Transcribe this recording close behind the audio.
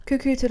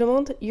Coucou tout le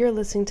monde, you're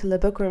listening to Le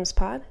Bookworms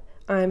Pod.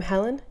 I'm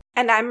Helen.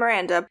 And I'm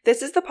Miranda.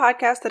 This is the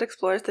podcast that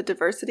explores the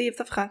diversity of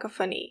the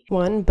francophonie.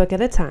 One book at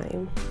a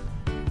time.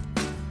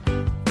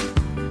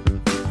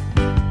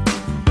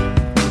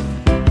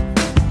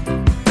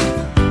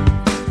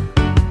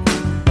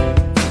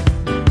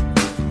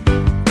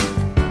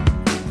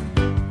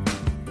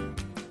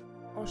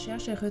 On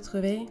cherche à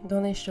retrouver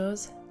dans les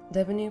choses,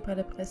 devenues par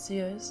les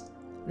précieuses,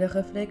 le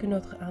reflet que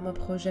notre âme a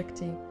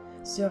projeté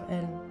sur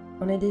elles.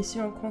 On est déçu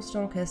en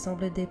conscience qu'elle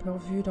semble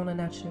dépourvue dans la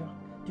nature,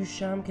 du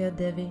charme qu'elle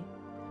dévie,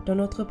 dans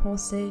notre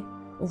pensée,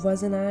 au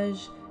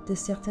voisinage de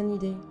certaines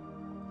idées.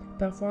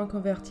 Parfois on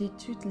convertit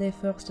toutes les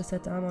forces de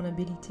cette âme en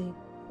habilité,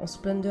 en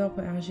splendeur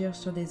pour agir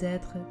sur des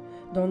êtres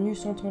dont nous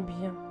sentons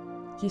bien,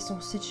 qui sont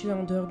situés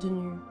en dehors de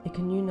nous et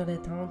que nous ne les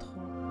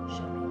tenterons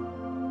jamais.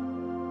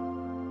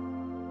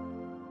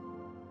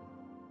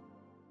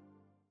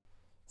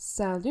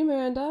 Salut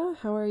Miranda,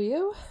 how are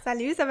you?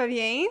 Salut, ça va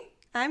bien?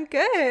 I'm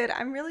good.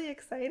 I'm really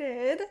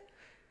excited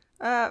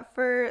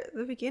for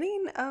the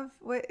beginning of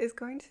what is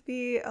going to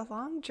be a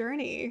long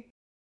journey.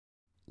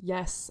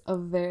 Yes, a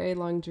very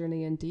long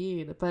journey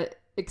indeed, but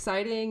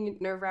exciting,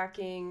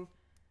 nerve-wracking,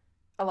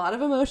 a lot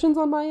of emotions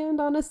on my end,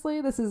 honestly.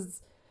 This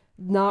is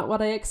not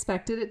what I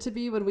expected it to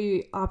be when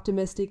we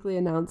optimistically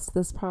announced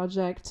this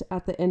project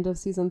at the end of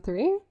season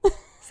 3.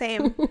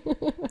 Same.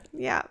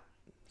 Yeah,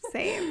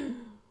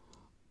 same.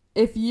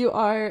 If you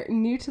are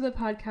new to the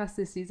podcast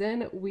this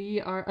season,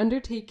 we are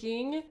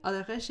undertaking À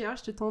la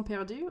recherche de temps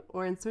perdu,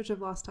 or In Search of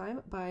Lost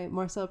Time, by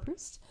Marcel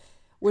Proust,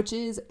 which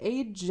is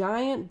a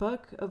giant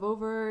book of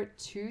over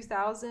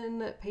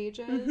 2,000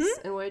 pages. Mm-hmm.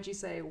 And what did you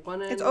say?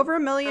 It's over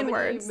 1 million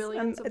words. It's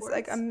words?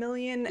 Like 1.25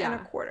 million.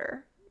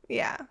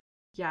 Yeah.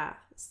 Yeah.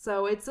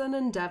 So it's an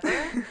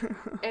endeavor.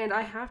 And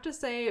I have to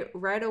say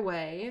right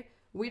away,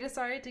 we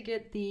decided to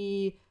get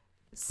the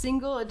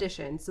single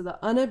edition, so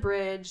the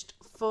unabridged,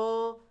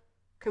 full,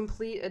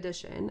 complete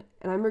edition,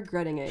 and I'm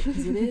regretting it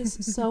because it is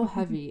so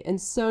heavy and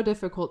so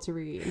difficult to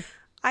read.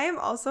 I am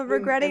also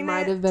regretting it. It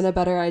might have been a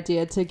better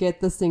idea to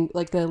get the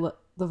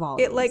volumes.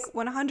 It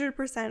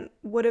 100%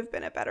 would have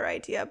been a better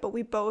idea, but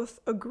we both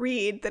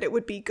agreed that it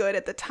would be good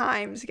at the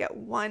time to get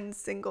one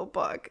single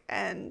book,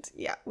 and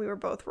yeah, we were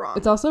both wrong.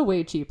 It's also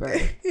way cheaper,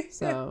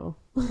 so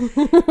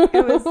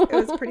it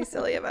was pretty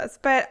silly of us,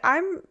 but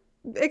I'm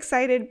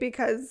excited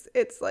because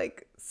it's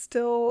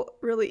still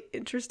really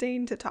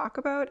interesting to talk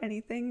about.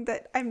 Anything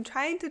that I'm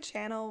trying to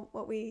channel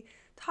what we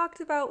talked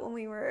about when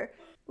we were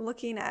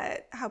looking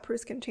at how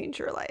Proust can change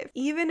your life.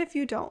 Even if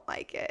you don't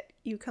like it,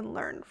 you can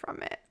learn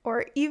from it,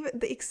 or even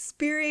the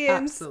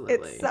experience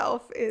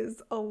itself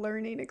is a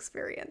learning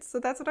experience. So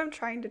that's what I'm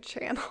trying to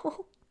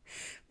channel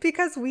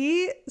because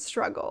we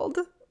struggled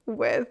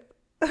with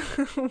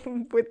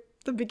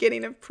the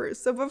beginning of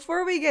Proust. So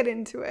before we get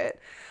into it,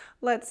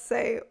 let's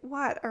say,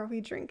 what are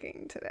we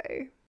drinking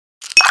today?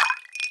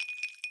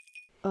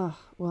 Oh,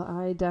 well,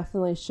 I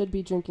definitely should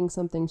be drinking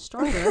something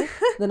stronger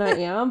than I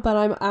am, but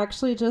I'm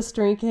actually just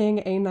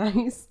drinking a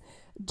nice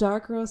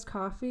dark roast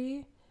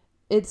coffee.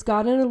 It's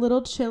gotten a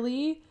little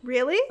chilly.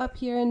 Really? Up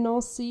here in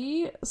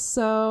Nancy,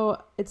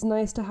 so it's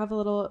nice to have a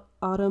little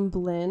autumn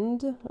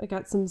blend. I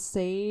got some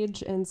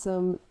sage and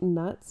some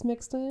nuts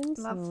mixed in.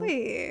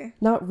 Lovely.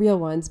 Not real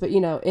ones, but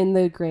in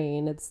the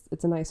grain.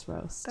 It's a nice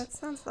roast. That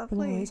sounds lovely.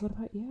 But anyways, what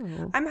about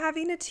you? I'm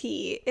having a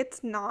tea.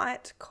 It's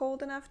not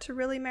cold enough to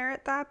really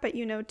merit that, but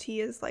tea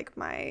is like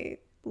my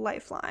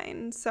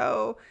lifeline.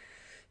 So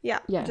yeah,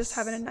 yes. Just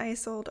having a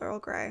nice old Earl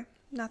Grey.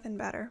 Nothing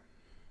better.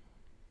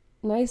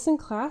 Nice and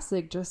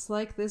classic, just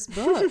like this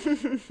book.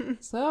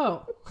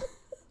 So,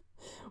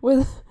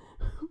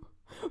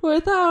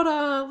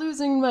 without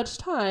losing much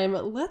time,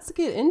 let's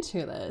get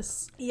into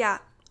this. Yeah.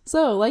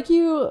 So, like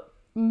you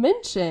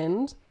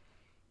mentioned,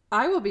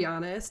 I will be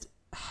honest,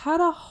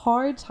 had a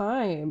hard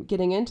time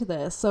getting into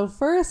this. So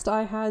first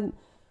I had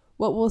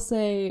what we'll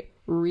say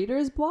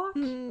reader's block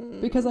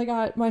because I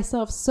got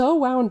myself so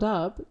wound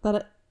up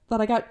that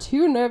I got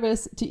too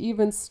nervous to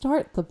even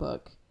start the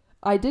book.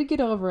 I did get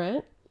over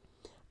it.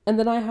 And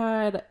then I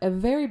had a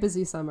very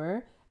busy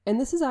summer,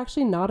 and this is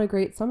actually not a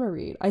great summer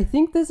read. I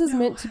think this is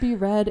meant to be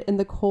read in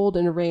the cold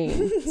and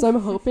rain. So I'm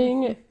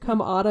hoping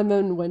come autumn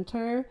and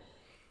winter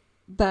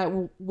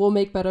that we'll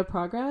make better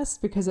progress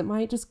because it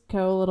might just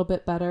go a little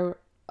bit better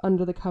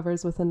under the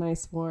covers with a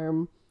nice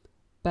warm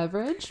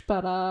beverage.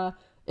 But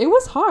it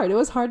was hard. It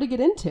was hard to get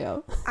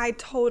into. I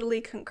totally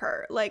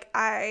concur.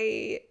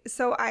 I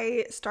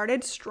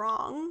started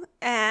strong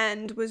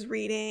and was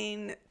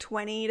reading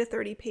 20 to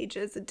 30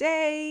 pages a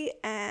day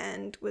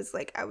and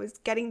I was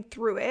getting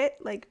through it,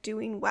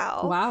 doing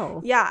well.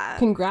 Wow. Yeah.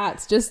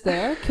 Congrats. Just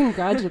there.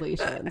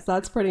 Congratulations.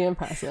 That's pretty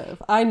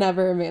impressive. I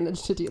never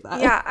managed to do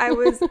that. Yeah. I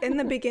was in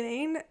the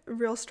beginning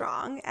real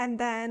strong. And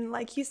then,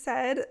 like you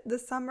said, the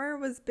summer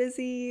was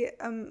busy.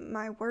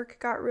 My work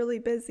got really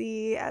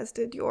busy, as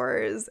did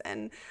yours.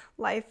 And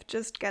life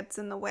just gets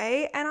in the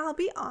way. And I'll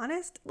be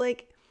honest,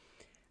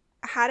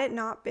 had it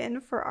not been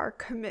for our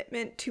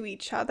commitment to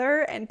each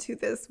other and to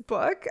this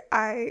book,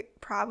 I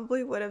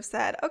probably would have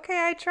said,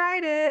 okay, I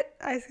tried it.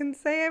 I can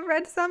say I've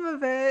read some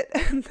of it.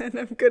 And then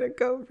I'm going to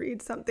go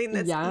read something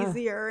that's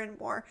easier and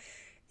more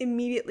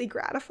immediately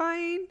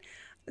gratifying.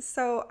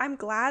 So I'm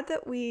glad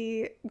that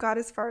we got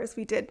as far as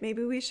we did.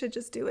 Maybe we should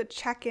just do a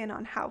check-in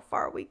on how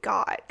far we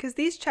got. Because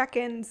these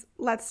check-ins,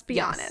 let's be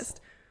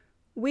honest,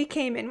 we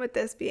came in with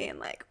this being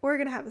like, we're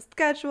going to have a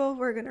schedule,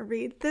 we're going to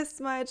read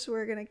this much,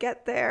 we're going to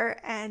get there,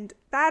 and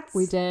that's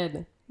we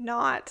did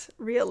not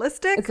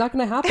realistic. It's not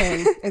going to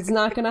happen. It's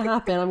not going to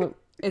happen.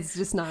 It's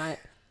just not.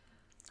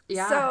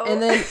 Yeah.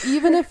 And then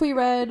even if we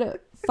read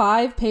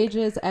 5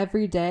 pages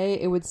every day,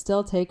 it would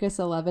still take us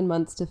 11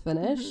 months to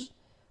finish.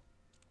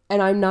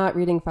 And I'm not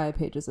reading 5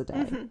 pages a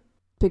day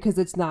because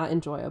it's not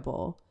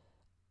enjoyable.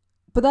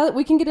 But that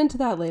we can get into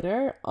that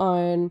later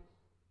on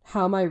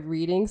how my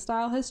reading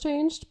style has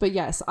changed. But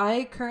yes,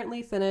 I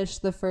currently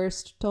finished the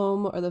first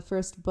tome or the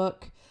first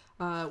book,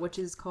 which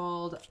is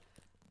called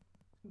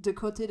De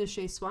Côté de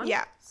Chez Swann.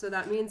 Yeah. So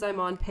that means I'm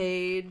on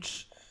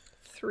page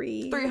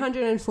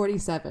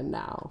 347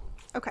 now.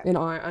 Okay. In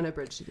our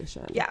unabridged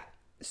edition. Yeah.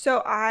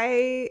 So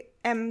I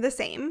am the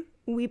same.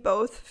 We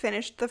both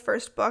finished the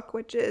first book,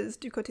 which is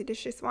Du Côté de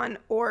Chez Swann,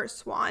 or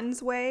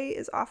Swan's Way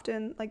is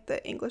often like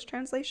the English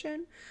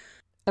translation.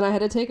 And I had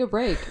to take a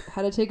break.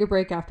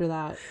 After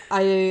that.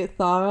 I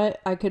thought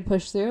I could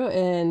push through.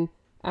 And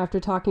after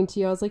talking to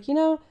you, I was like,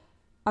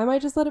 I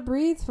might just let it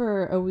breathe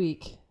for a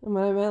week. I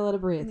might let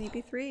it breathe.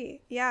 Maybe 3.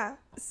 Yeah.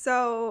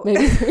 So,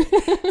 Maybe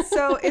 3.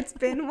 So it's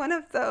been one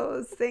of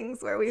those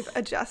things where we've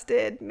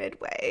adjusted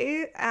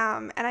midway.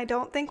 And I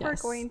don't think we're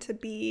going to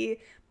be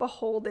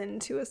beholden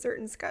to a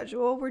certain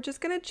schedule. We're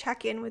just going to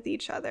check in with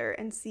each other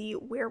and see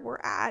where we're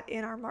at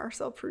in our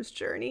Marcel Proust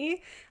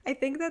journey. I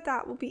think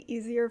that will be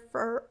easier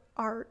for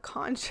our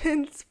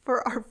conscience,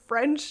 for our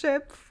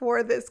friendship,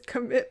 for this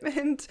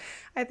commitment.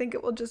 I think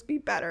it will just be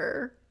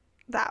better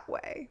that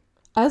way.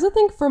 I also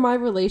think for my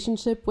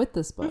relationship with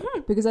this book,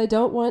 because I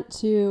don't want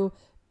to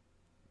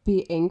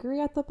be angry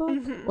at the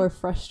book or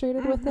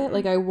frustrated with it.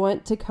 Like, I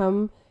want to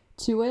come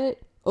to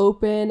it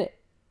open,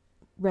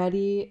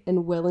 ready,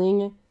 and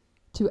willing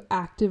to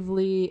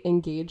actively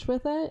engage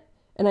with it.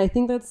 And I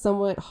think that's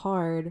somewhat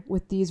hard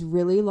with these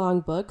really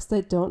long books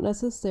that don't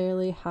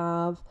necessarily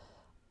have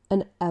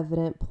an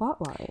evident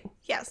plot line.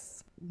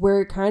 Yes.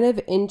 We're kind of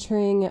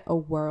entering a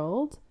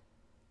world.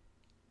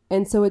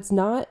 And so it's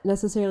not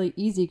necessarily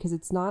easy because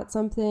it's not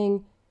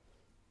something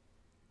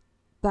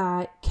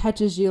that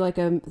catches you like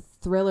a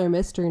thriller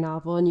mystery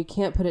novel and you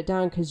can't put it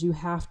down because you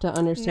have to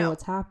understand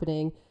what's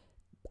happening.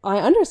 I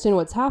understand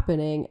what's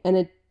happening, and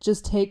it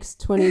just takes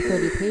 20,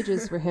 30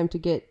 pages for him to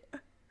get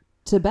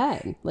to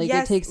bed. Like,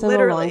 it takes him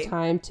a long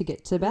time to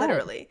get to bed.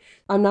 Literally.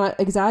 I'm not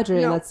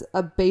exaggerating. No. That's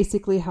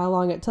basically how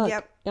long it took.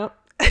 Yep. Yep.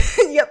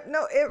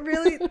 No, it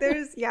really,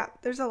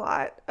 there's a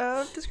lot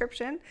of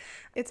description.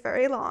 It's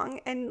very long.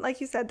 And like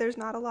you said, there's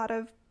not a lot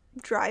of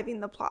driving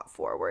the plot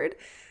forward.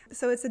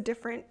 So it's a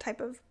different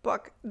type of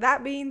book.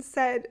 That being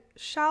said,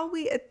 shall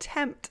we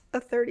attempt a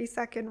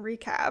 30-second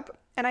recap?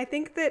 And I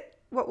think that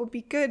what would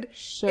be good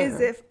is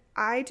if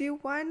I do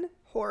one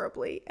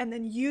horribly and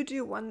then you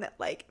do one that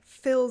like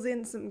fills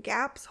in some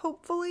gaps,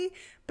 hopefully,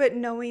 but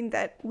knowing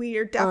that we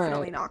are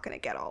definitely not going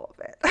to get all of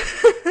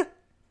it.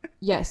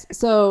 Yes.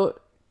 So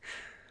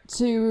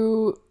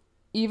to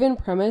even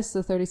premise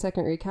the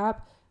 30-second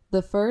recap,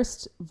 the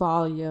first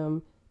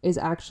volume is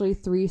actually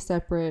 3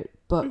 separate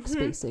books,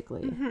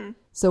 basically.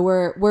 So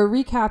we're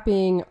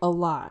recapping a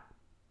lot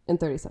in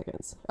 30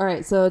 seconds. All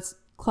right, so it's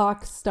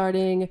clock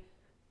starting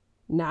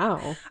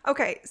now.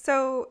 Okay,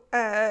 so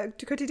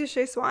Du Côté de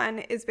Chez Swann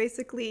is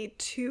basically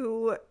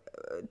 2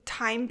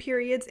 time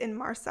periods in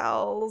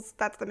Marcel's,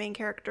 that's the main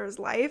character's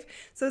life.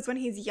 So it's when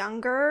he's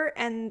younger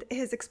and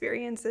his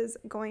experience is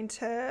going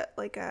to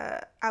like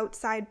a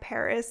outside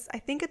Paris. I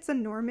think it's a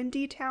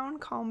Normandy town,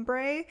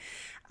 Cambrai.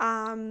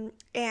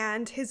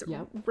 And his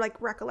like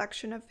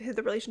recollection of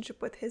the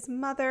relationship with his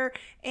mother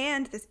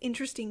and this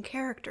interesting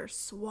character,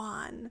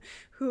 Swann,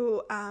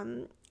 who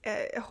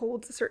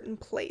holds a certain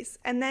place.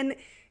 And then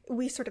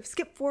we sort of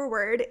skip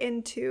forward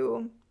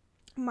into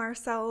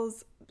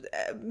Marcel's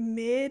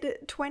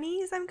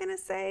mid-20s, I'm gonna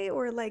say,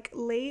 or like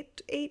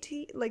late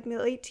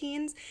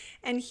teens,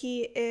 and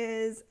he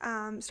is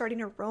starting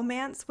a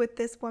romance with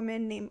this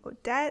woman named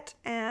Odette,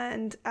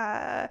 and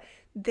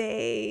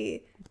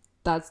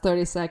that's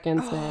 30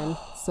 seconds, man.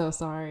 So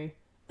sorry.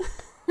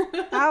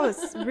 That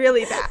was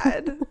really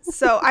bad.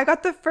 So I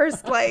got the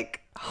first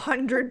like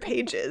 100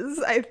 pages,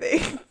 I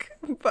think,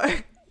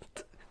 but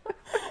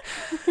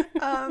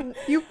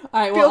you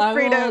all right, feel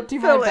free to do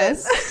my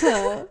best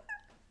to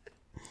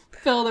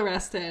fill the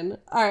rest in.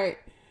 All right.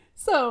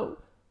 So,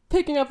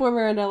 picking up where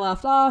Miranda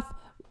left off,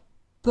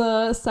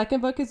 the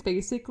second book is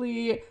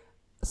basically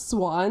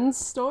Swann's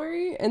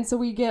story. And so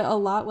we get a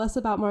lot less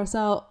about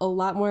Marcel, a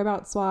lot more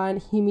about Swann.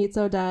 He meets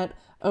Odette.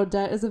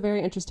 Odette is a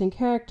very interesting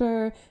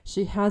character.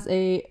 She has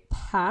a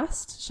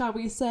past, shall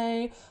we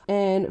say,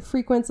 and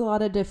frequents a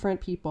lot of different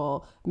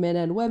people, men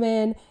and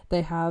women.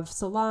 They have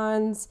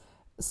salons.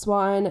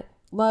 Swan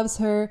loves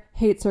her,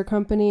 hates her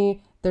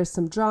company. There's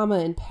some drama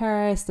in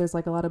Paris. There's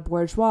like a lot of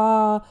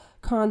bourgeois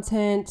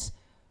content.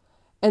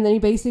 And then he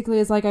basically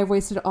is like, I've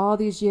wasted all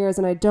these years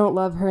and I don't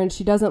love her and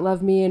she doesn't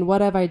love me and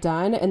what have I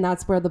done? And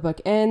that's where the book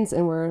ends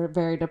and we're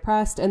very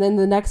depressed. And then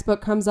the next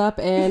book comes up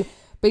and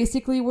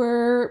basically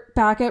we're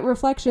back at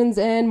Reflections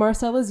and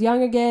Marcel is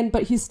young again,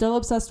 but he's still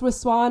obsessed with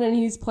Swan and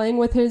he's playing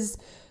with his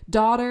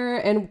daughter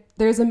and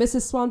there's a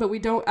Mrs. Swan, but we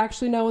don't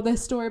actually know the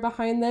story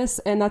behind this.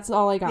 And that's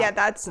all I got. Yeah,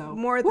 that's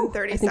more than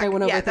 30 I think seconds. I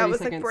went over yeah, that 30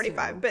 was like seconds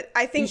 45. too. But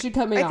I think You should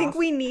cut me I think off.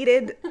 we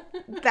needed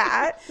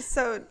that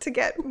so to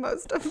get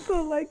most of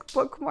the like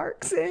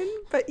bookmarks in.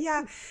 But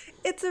yeah,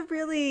 it's a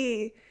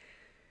really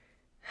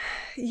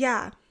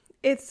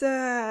it's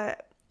a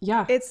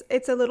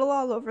it's a little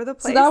all over the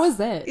place. So that was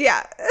it.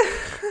 Yeah.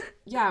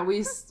 Yeah,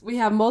 we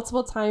have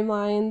multiple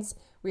timelines.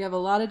 We have a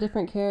lot of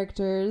different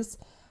characters.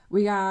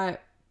 We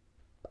got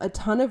a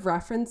ton of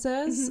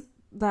references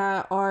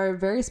that are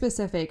very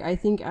specific. I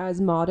think as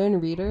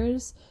modern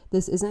readers,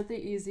 this isn't the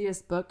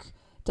easiest book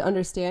to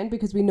understand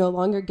because we no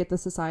longer get the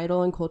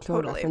societal and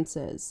cultural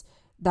references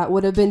that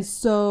would have been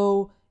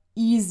so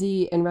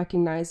easy and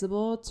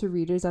recognizable to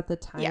readers at the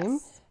time.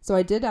 Yes. So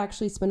I did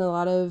actually spend a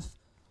lot of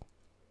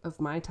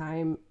my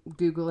time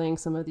Googling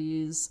some of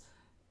these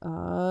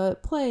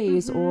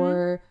plays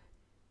or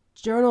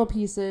journal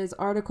pieces,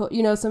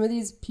 some of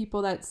these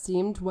people that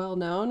seemed well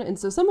known. And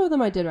so some of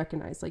them I did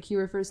recognize. Like he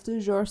refers to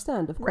George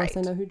Sand. Of course,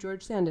 I know who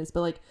George Sand is.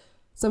 But like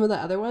some of the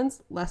other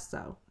ones, less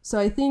so. So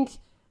I think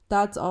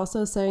that's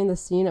also setting the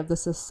scene of the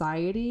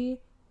society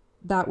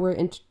that we're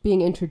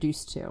being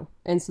introduced to.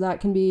 And so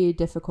that can be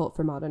difficult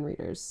for modern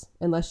readers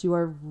unless you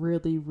are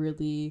really,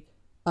 really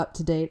up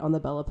to date on the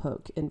Belle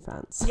Époque in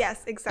France.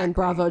 Yes, exactly. And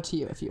bravo to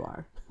you if you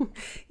are.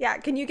 Yeah,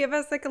 can you give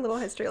us like a little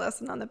history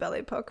lesson on the Belle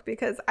Époque?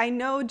 Because I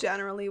know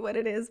generally what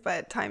it is,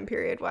 but time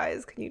period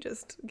wise, can you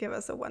just give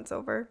us a once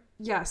over?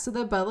 Yeah, so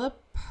the Belle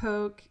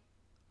Époque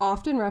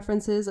often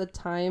references a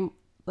time,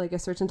 like a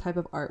certain type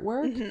of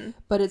artwork,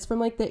 but it's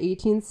from like the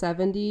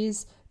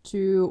 1870s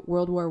to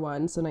World War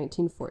I, so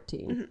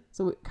 1914.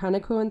 So it kind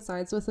of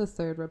coincides with the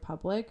Third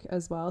Republic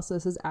as well. So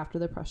this is after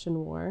the Prussian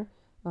War,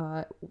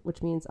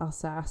 which means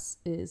Alsace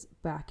is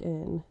back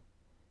in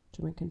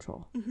German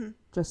control.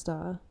 Just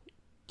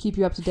keep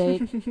you up to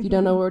date. If you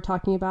don't know what we're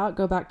talking about,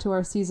 go back to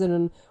our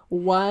season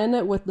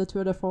 1 with Le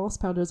Tour de France,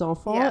 Père des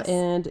Enfants,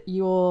 and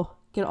you'll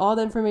get all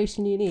the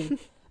information you need.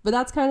 But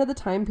that's kind of the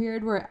time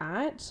period we're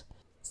at.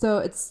 So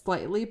it's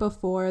slightly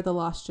before the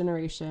lost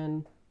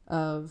generation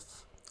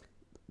of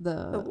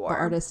the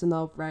artists and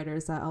the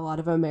writers that a lot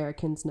of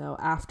Americans know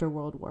after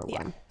World War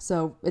I.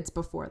 So it's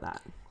before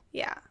that.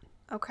 Yeah.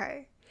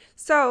 Okay.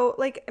 So,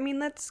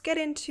 let's get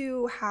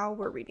into how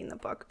we're reading the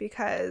book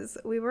because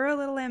we were a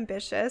little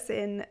ambitious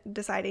in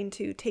deciding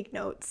to take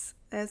notes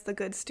as the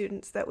good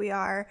students that we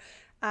are.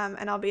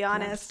 And I'll be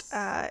honest,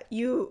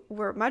 you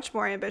were much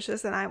more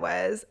ambitious than I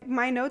was.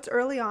 My notes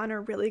early on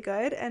are really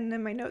good. And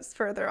then my notes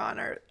further on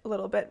are a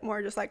little bit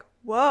more just like,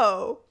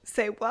 whoa,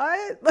 say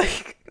what?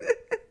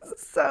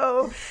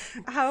 So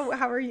how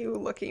are you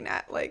looking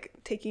at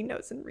taking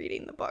notes and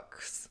reading the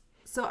books?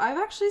 So I've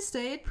actually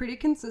stayed pretty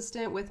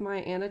consistent with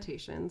my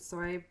annotations. So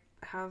I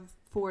have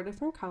 4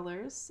 different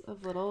colors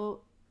of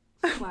little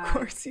flags, of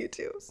course you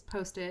do,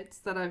 Post-its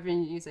that I've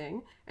been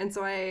using. And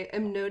so I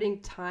am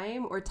noting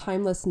time or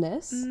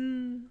timelessness.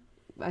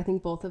 I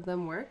think both of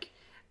them work.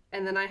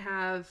 And then I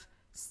have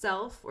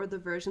self or the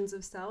versions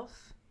of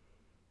self.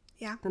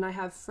 Yeah. Then I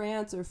have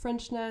France or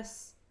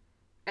Frenchness.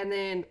 And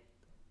then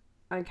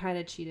I kind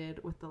of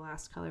cheated with the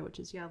last color, which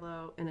is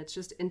yellow, and it's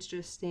just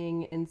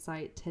interesting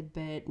insight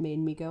tidbit made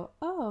me go,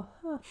 oh,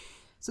 huh.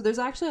 So there's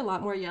actually a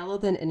lot more yellow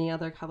than any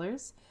other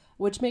colors,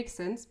 which makes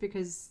sense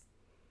because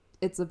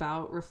it's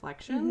about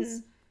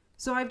reflections.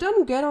 So I've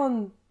done good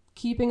on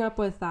keeping up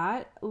with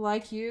that.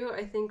 Like you,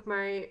 I think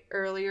my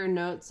earlier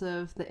notes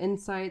of the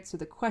insights or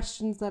the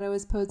questions that I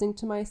was posing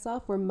to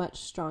myself were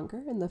much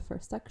stronger in the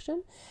first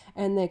section,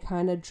 and they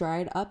kind of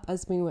dried up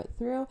as we went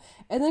through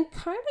and then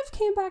kind of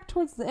came back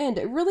towards the end.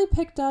 It really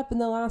picked up in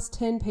the last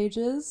 10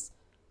 pages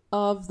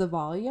of the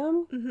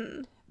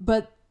volume,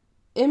 but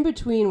in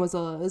between is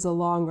a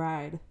long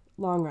ride,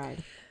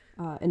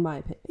 in my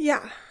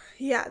opinion.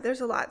 Yeah,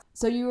 there's a lot.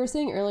 So you were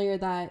saying earlier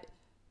that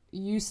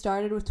you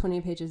started with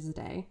 20 pages a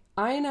day.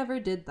 I never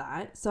did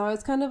that. So I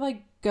was kind of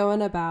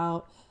going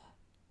about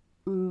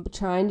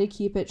trying to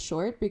keep it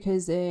short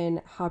because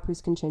in How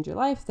Proust Can Change Your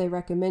Life, they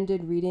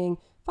recommended reading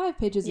 5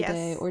 pages a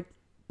day or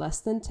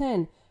less than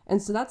 10.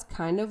 And so that's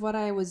kind of what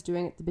I was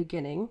doing at the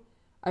beginning.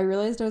 I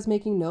realized I was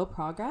making no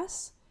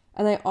progress.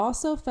 And I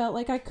also felt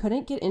like I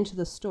couldn't get into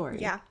the story.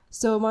 Yeah.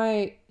 So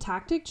my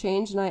tactic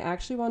changed and I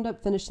actually wound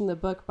up finishing the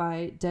book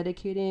by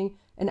dedicating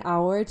an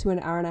hour to an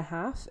hour and a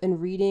half and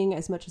reading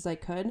as much as I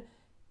could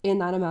in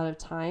that amount of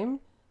time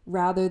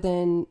rather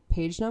than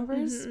page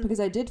numbers, because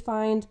I did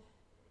find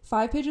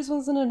 5 pages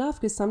wasn't enough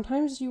because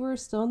sometimes you were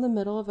still in the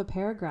middle of a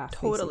paragraph.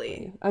 Totally.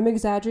 Basically. I'm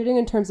exaggerating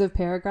in terms of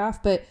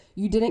paragraph, but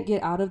you didn't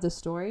get out of the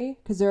story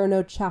because there are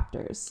no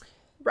chapters.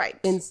 Right.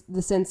 In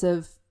the sense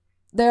of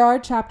there are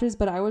chapters,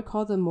 but I would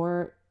call them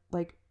more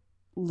like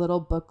little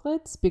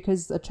booklets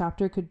because a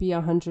chapter could be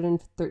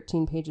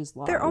 113 pages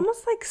long. They're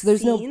almost like so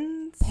there's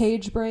scenes. No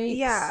page breaks.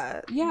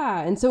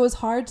 Yeah, and so it was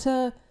hard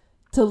to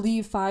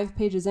leave 5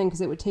 pages in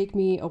because it would take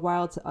me a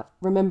while to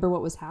remember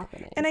what was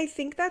happening. And I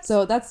think that's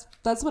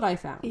what I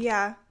found.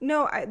 Yeah,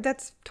 no,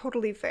 that's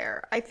totally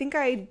fair. I think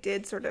I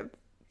did sort of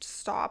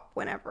stop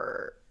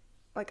whenever,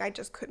 like, I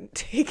just couldn't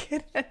take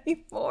it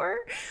anymore.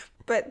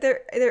 But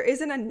there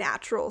isn't a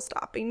natural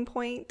stopping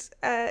point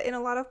in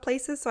a lot of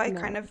places, so I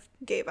kind of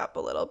gave up a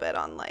little bit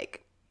on,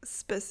 like,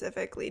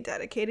 specifically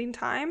dedicating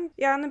time.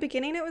 Yeah, in the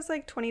beginning it was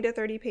like 20 to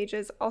 30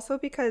 pages, also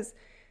because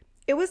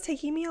it was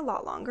taking me a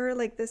lot longer.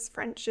 Like, this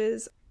French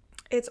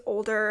it's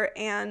older,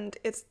 and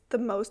it's the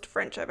most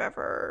French I've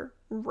ever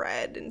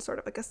read in sort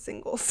of like a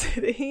single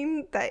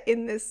sitting, that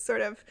in this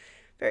sort of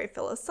very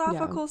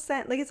philosophical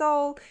sense. Like,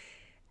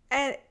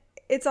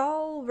 it's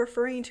all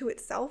referring to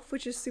itself,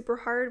 which is super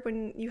hard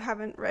when you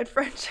haven't read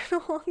French in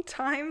a long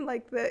time.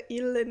 Like, the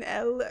il and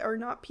elle are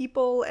not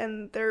people,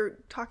 and they're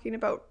talking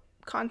about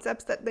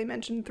concepts that they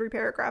mentioned 3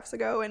 paragraphs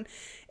ago, and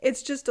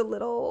it's just it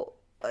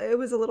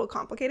was a little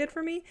complicated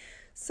for me.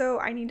 So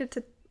I needed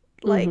to,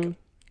 like,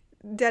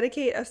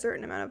 dedicate a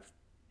certain amount of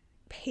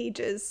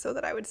pages so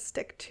that I would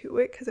stick to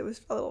it, because it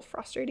was a little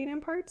frustrating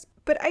in parts.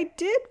 But I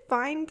did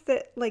find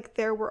that, like,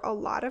 there were a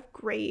lot of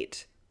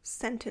great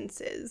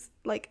sentences,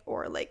 like,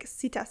 or like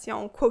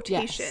citation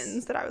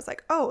quotations that I was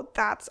like, oh,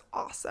 that's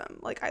awesome.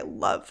 Like, I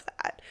love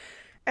that.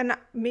 And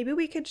maybe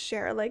we could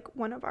share, like,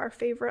 one of our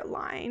favorite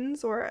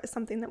lines or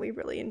something that we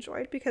really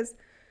enjoyed, because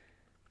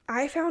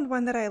I found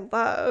one that I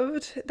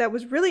loved that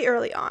was really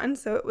early on,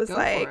 so it was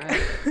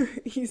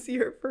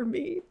easier for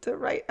me to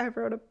write. I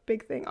wrote a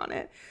big thing on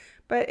it.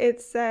 But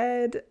it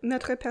said,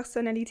 notre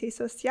personnalité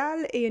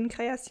sociale est une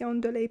création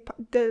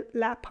de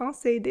la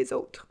pensée des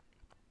autres.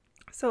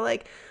 So,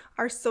 like,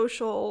 our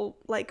social,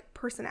 like,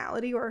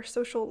 personality, or our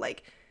social,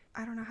 like,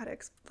 I don't know how to,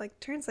 like,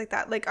 translate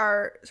that. Like,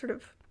 our sort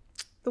of,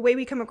 the way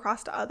we come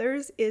across to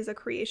others is a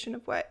creation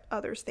of what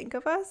others think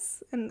of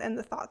us and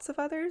the thoughts of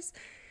others,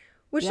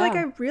 which, like,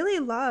 I really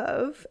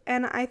love.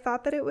 And I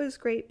thought that it was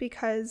great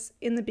because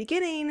in the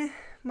beginning,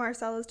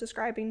 Marcel is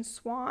describing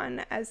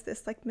Swan as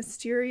this, like,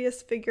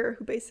 mysterious figure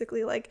who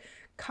basically, like,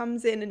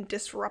 comes in and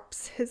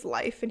disrupts his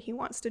life, and he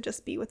wants to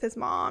just be with his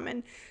mom,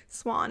 and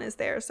Swan is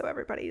there, so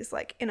everybody's,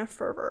 like, in a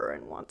fervor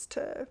and wants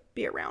to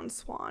be around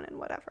Swan and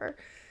whatever.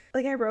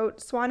 Like, I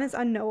wrote, Swan is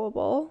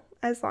unknowable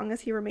as long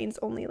as he remains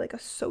only, like, a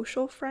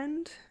social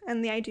friend,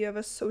 and the idea of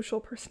a social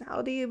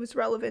personality, it was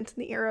relevant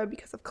in the era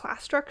because of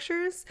class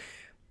structures.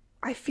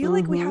 I feel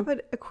like we have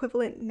an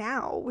equivalent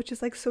now, which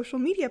is, like, social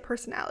media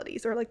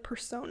personalities, or, like,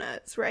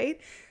 personas, right?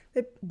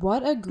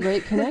 What a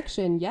great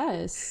connection.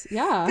 Yes.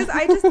 Yeah. Because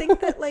I just think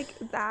that, like,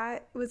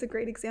 that was a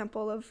great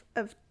example of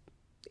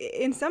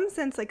in some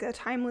sense, like, a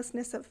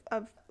timelessness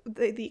of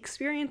the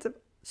experience of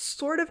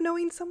sort of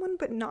knowing someone,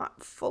 but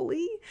not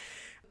fully.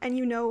 And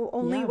you know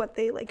only what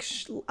they, like,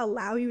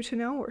 allow you to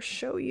know or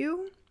show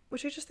you,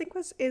 which I just think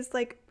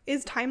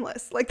is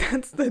timeless. Like,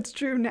 that's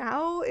true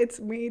now. It's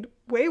made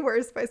way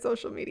worse by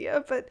social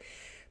media, but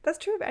that's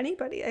true of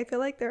anybody. I feel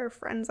like there are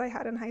friends I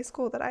had in high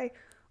school that I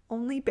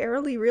only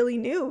barely really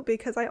knew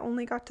because I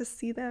only got to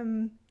see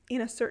them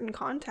in a certain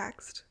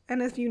context.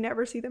 And if you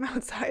never see them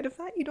outside of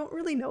that, you don't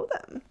really know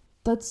them.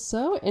 That's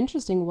so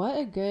interesting. What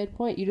a good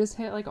point. You just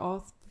hit, like,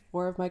 all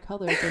 4 of my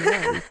colors in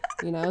one.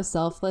 You know,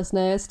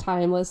 selflessness,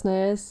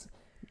 timelessness.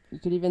 You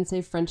could even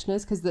say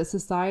Frenchness, because the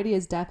society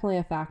is definitely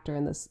a factor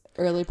in this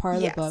early part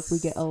of the book. We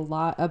get a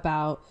lot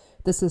about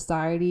the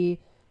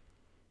society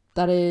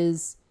that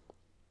is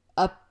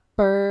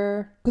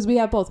upper, because we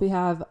have both. We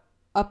have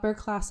upper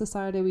class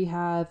society, we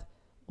have,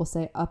 we'll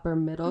say, upper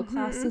middle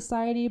class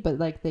society, but,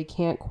 like, they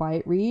can't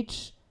quite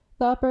reach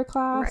the upper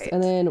class. Right.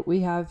 And then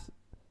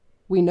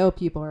we know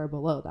people are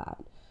below that.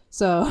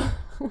 So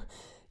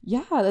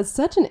yeah, that's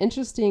such an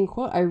interesting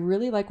quote. I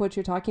really like what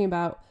you're talking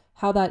about,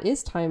 how that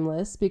is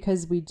timeless,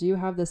 because we do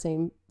have the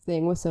same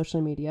thing with social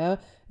media.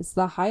 It's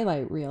the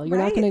highlight reel. You're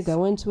not going to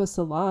go into a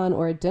salon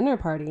or a dinner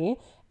party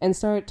and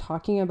start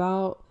talking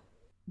about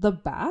the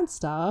bad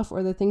stuff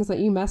or the things that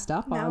you messed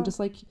up on. Just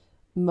like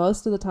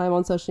most of the time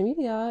on social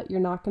media,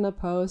 you're not going to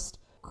post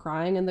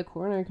crying in the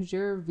corner because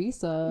your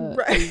visa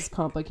is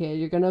complicated.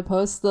 You're going to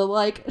post the,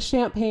 like,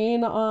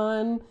 champagne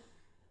on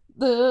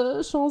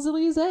the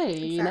Champs-Elysees,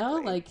 you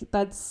know? Like,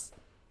 that's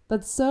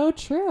so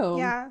true.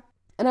 Yeah.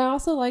 And I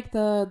also like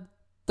the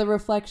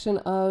reflection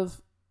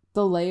of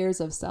the layers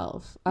of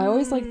self. I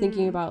always like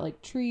thinking about,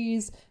 like,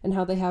 trees and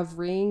how they have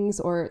rings,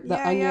 or the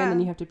onion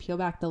and you have to peel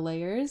back the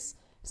layers.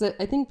 Because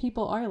I think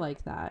people are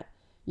like that.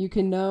 You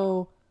can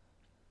know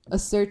a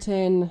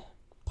certain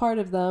part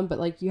of them, but,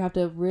 like, you have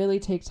to really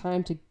take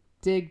time to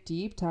dig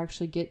deep to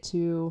actually get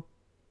to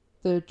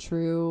the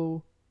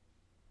true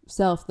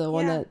self, the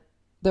one that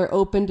they're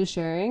open to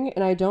sharing.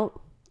 And I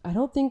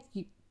don't think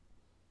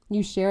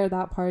you share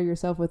that part of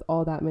yourself with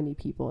all that many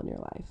people in your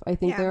life. I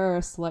think there are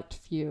a select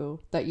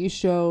few that you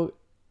show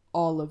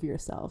all of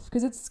yourself,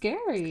 because it's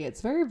scary.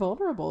 It's very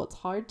vulnerable. It's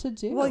hard to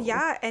do. Well,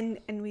 yeah, and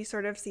we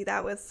sort of see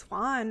that with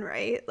Swan,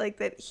 right? Like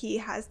that he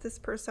has this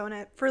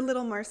persona. For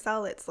little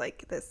Marcel, it's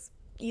like this,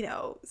 you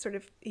know, sort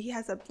of, he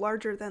has a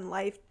larger than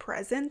life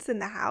presence in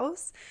the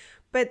house.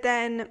 But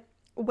then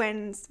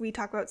when we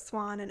talk about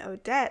Swan and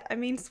Odette, I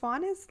mean,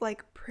 Swan is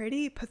like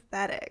pretty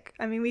pathetic.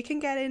 I mean, we can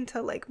get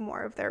into like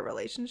more of their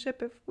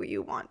relationship if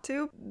you want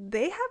to.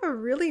 They have a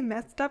really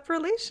messed up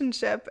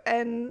relationship,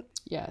 and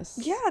yes,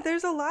 yeah,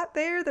 there's a lot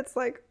there that's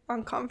like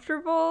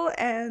uncomfortable,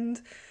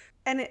 and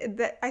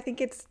that I think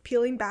it's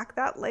peeling back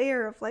that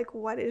layer of like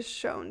what is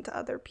shown to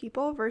other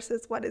people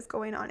versus what is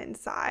going on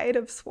inside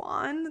of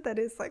Swan. That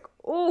is like,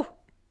 oh,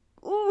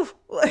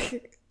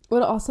 like.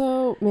 What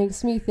also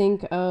makes me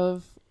think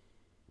of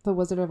The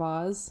Wizard of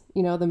Oz,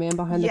 you know, the man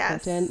behind the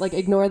curtain. Like,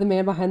 ignore the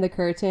man behind the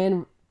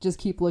curtain. Just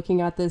keep looking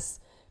at this,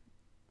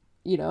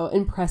 you know,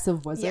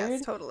 impressive wizard.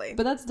 Yes, totally.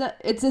 But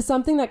it's just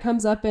something that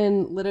comes up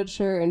in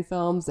literature and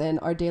films and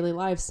our daily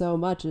lives so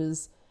much,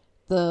 is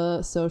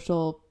the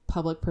social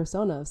public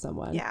persona of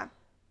someone. Yeah.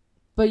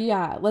 But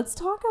yeah, let's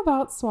talk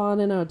about Swan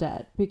and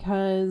Odette,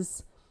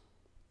 because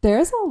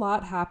there's a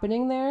lot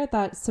happening there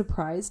that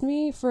surprised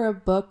me for a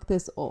book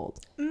this old.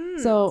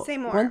 So say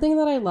more. One thing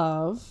that I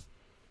love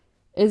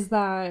is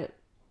that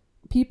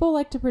people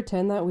like to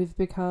pretend that we've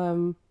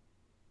become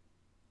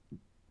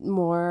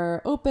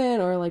more open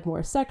or like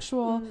more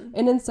sexual.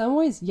 And in some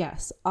ways,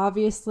 yes,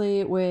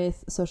 obviously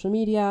with social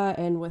media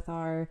and with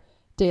our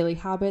daily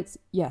habits,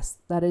 yes,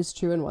 that is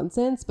true in one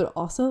sense. But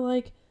also,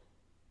 like,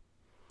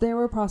 there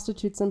were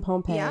prostitutes in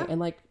Pompeii, and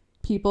like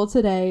people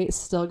today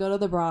still go to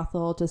the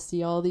brothel to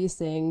see all these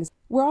things.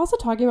 We're also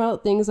talking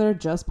about things that are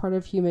just part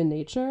of human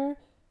nature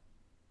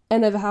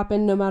and have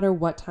happened no matter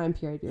what time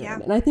period you're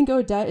in. And I think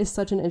Odette is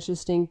such an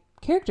interesting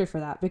character for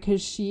that,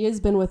 because she has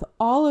been with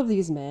all of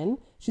these men.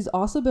 She's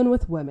also been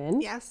with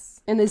women.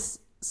 Yes. And is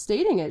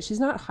stating it. She's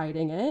not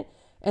hiding it.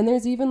 And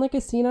there's even like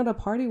a scene at a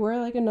party where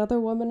like another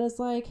woman is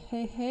like,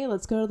 hey,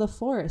 let's go to the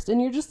forest. And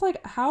you're just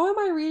like, how am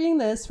I reading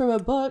this from a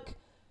book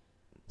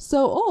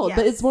so old? Yes.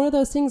 But it's one of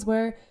those things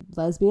where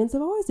lesbians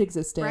have always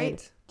existed.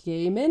 Right.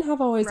 Gay men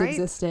have always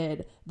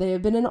existed. They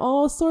have been in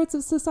all sorts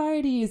of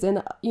societies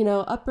and, you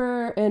know,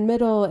 upper and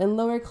middle and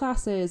lower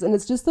classes. And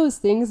it's just those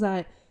things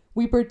that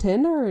we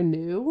pretend are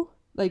new,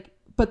 like,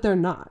 but they're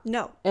not.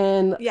 No.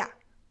 And yeah,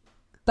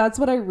 that's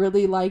what I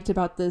really liked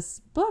about this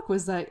book,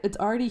 was that it's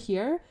already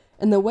here.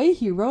 And the way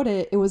he wrote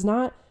it, it was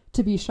not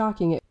to be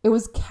shocking. It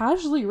was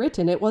casually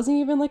written. It wasn't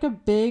even like a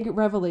big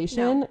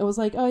revelation. No. It was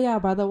like, oh yeah,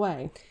 by the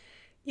way.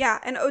 Yeah,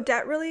 and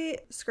Odette really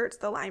skirts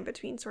the line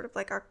between sort of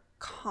like a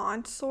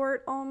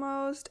consort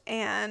almost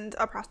and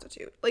a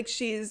prostitute. Like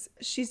she's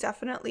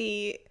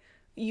definitely,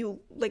 you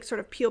like sort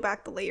of peel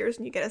back the layers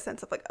and you get a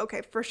sense of like,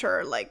 okay, for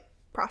sure, like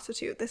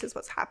prostitute, this is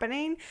what's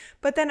happening.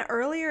 But then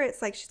earlier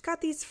it's like she's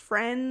got these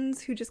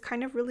friends who just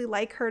kind of really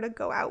like her to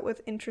go out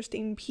with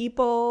interesting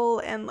people,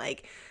 and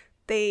like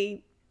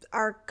they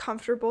are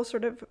comfortable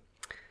sort of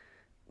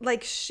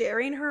like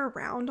sharing her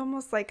around,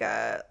 almost like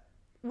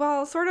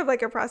sort of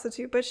like a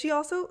prostitute, but she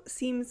also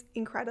seems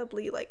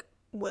incredibly like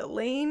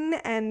willing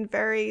and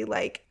very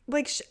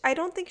I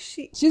don't think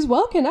she's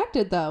well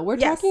connected though. We're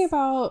talking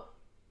about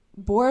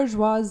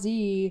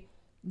bourgeoisie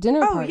dinner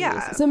parties.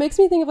 Yeah. So it makes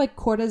me think of like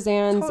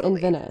courtesans in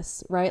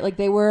Venice, right? Like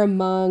they were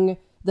among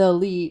the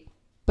elite,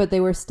 but they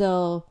were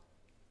still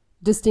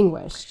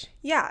distinguished.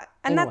 Yeah,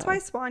 and that's why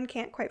Swan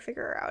can't quite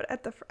figure her out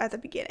at the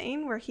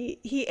beginning, where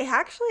he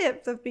actually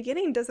at the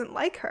beginning doesn't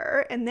like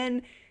her, and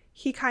then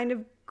he kind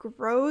of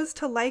grows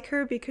to like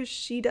her because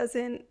she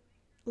doesn't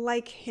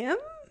like him.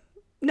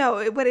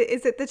 No, what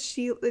is it that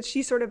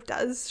she sort of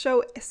does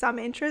show some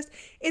interest?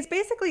 It's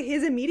basically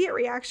his immediate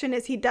reaction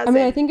is he doesn't. I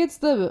mean, I think it's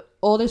the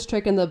oldest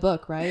trick in the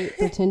book, right?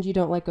 Pretend you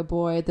don't like a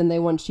boy, then they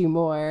want you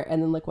more,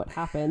 and then look what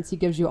happens. He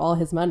gives you all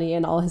his money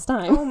and all his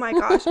time. Oh my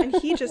gosh, and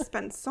he just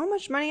spends so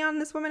much money on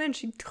this woman, and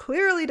she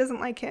clearly doesn't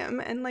like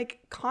him, and like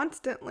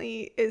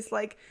constantly is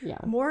like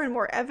more and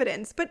more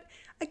evidence. But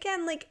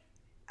again, like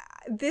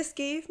this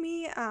gave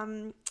me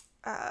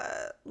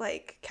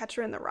like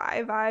Catcher in the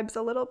Rye vibes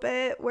a little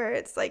bit, where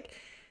it's like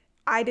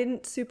I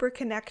didn't super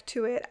connect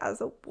to it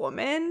as a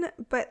woman,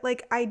 but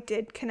like I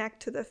did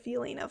connect to the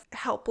feeling of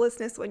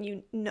helplessness when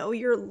you know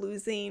you're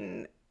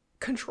losing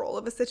control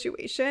of a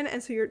situation,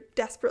 and so you're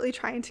desperately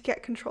trying to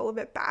get control of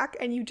it back,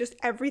 and you just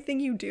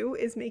everything you do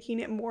is making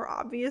it more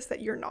obvious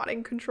that you're not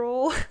in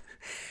control.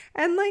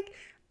 And like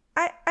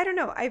I don't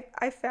know,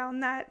 I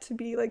found that to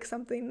be like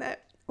something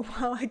that,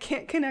 while I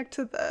can't connect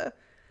to the,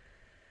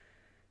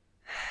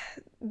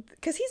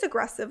 because he's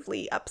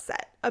aggressively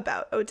upset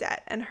about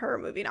Odette and her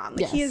moving on.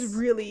 Like he is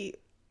really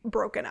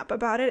broken up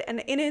about it,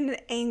 and in an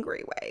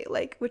angry way,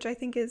 like, which I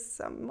think is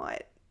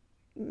somewhat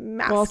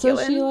masculine. Well, also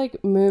she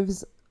like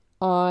moves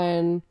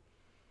on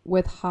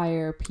with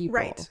higher people,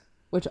 right?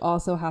 Which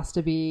also has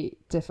to be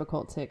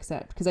difficult to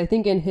accept, because I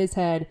think in his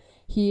head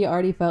he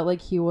already felt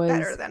like he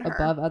was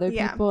above other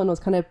people and was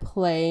kind of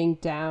playing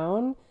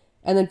down,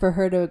 and then for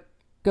her to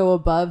go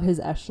above his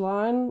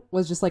echelon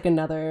was just like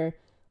another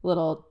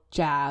little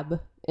jab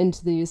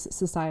into these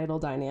societal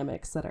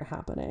dynamics that are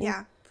happening.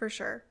 Yeah, for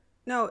sure.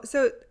 No,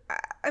 so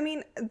I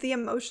mean, the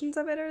emotions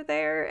of it are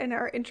there and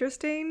are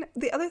interesting.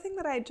 The other thing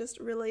that I just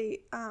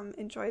really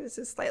enjoy, this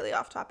is slightly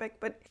off topic,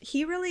 but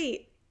he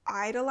really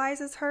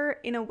idolizes her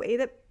in a way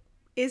that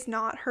is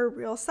not her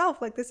real self.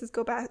 Like, this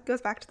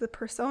goes back to the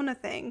persona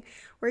thing,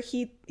 where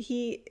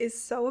he is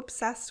so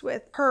obsessed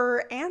with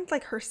her and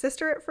like her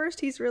sister. At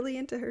first he's really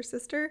into her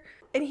sister,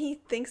 and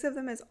he thinks of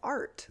them as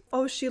art.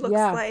 Oh, she looks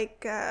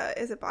like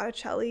is it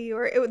Botticelli,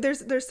 or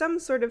there's some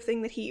sort of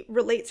thing that he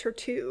relates her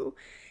to,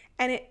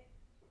 and it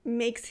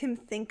makes him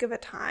think of a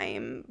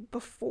time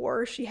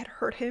before she had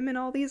hurt him in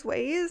all these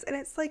ways. And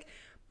it's like,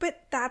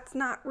 but that's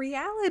not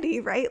reality,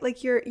 right?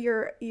 Like,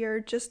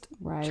 you're just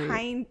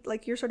trying,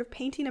 like, you're sort of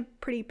painting a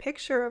pretty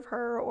picture of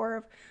her or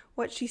of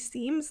what she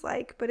seems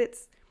like, but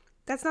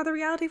that's not the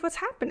reality of what's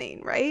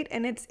happening, right?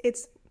 And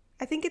it's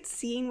I think it's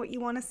seeing what you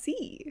want to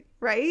see,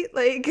 right?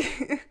 Like,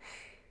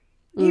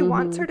 he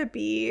wants her to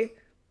be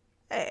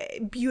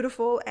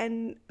beautiful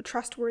and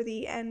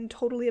trustworthy and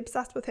totally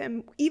obsessed with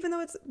him, even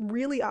though it's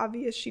really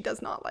obvious she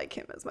does not like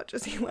him as much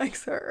as he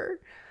likes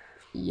her.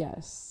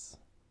 Yes.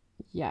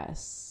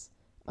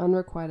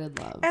 Unrequited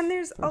love. And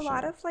there's a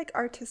lot of like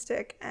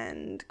artistic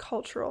and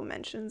cultural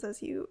mentions,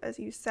 as you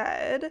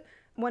said,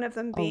 one of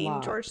them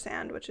being George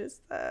Sand, which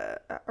is a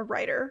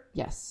writer.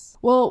 Yes.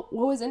 Well,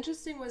 what was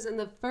interesting was in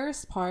the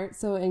first part,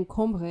 so in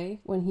Combray,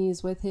 when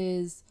he's with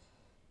his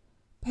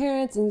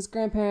parents and his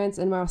grandparents,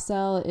 and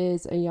Marcel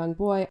is a young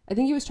boy, I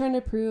think he was trying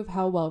to prove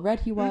how well read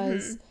he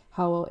was,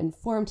 how well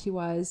informed he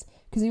was,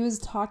 because he was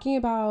talking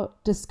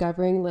about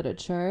discovering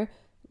literature.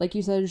 Like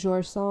you said,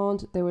 George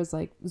Sand, there was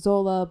like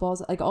Zola,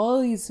 Balzac, like all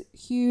of these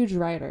huge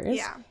writers.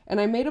 Yeah. And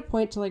I made a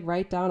point to like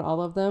write down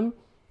all of them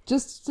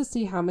just to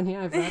see how many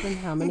I've read and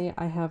how many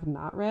I have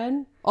not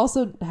read.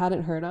 Also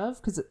hadn't heard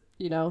of, because,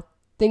 you know,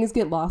 things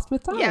get lost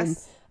with time.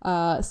 Yes.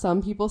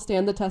 Some people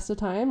stand the test of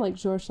time, like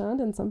George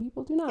Sand, and some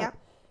people do not. Yeah.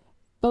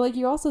 But like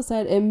you also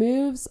said, it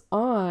moves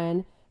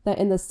on that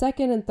in the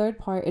second and third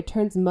part, it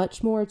turns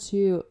much more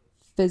to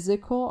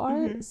physical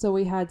art. So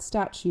we had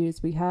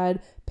statues, we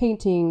had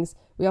paintings,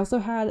 we also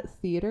had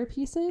theater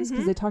pieces,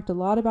 because they talked a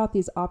lot about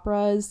these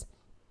operas.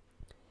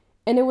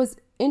 And it was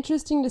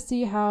interesting to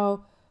see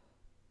how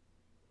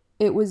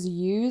it was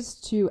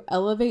used to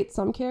elevate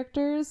some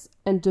characters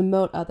and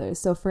demote others.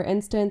 So for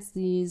instance,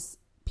 these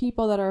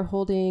people that are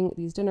holding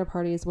these dinner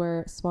parties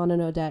where Swan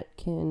and Odette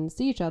can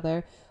see each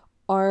other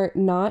are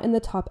not in the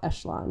top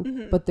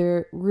echelon, but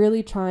they're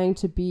really trying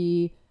to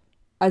be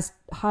as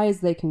high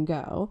as they can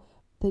go.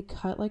 They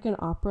cut like an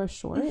opera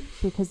short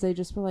because they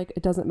just were like,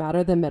 it doesn't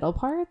matter the middle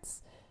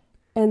parts.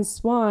 And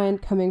Swan,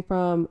 coming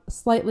from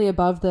slightly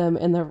above them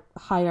in the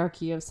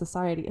hierarchy of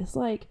society, is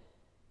like,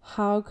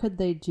 how could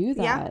they do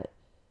that?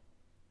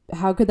 Yeah.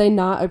 How could they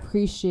not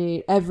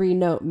appreciate every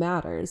note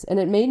matters? And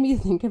it made me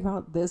think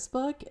about this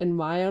book and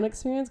my own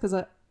experience, because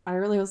I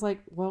really was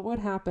like, what would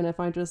happen if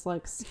I just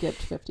like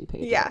skipped 50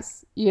 pages?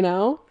 Yes. You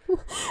know?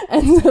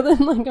 And so then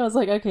like I was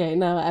like, okay,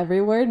 no,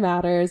 every word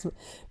matters.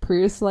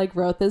 Proust like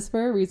wrote this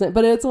for a reason.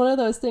 But it's one of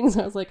those things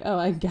where I was like, oh,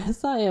 I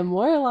guess I am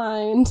more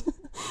aligned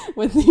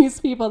with these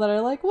people that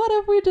are like, what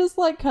if we just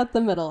like cut the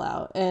middle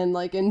out and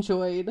like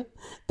enjoyed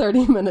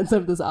 30 minutes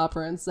of this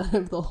opera instead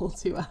of the whole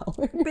 2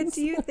 hours? But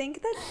do you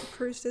think that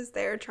Proust is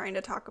there trying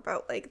to talk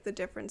about like the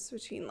difference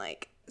between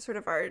like sort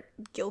of our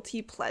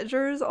guilty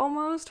pleasures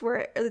almost,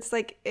 where it's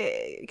like,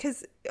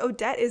 because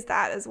Odette is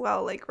that as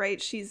well, like,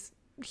 right,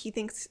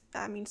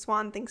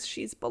 Swan thinks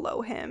she's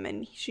below him,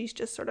 and she's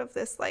just sort of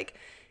this like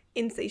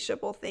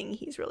insatiable thing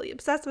he's really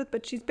obsessed with,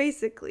 but she's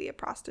basically a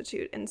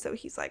prostitute, and so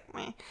he's like,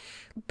 meh.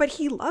 But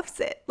he loves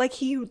it, like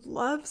he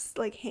loves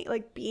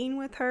like being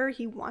with her,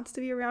 he wants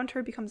to be around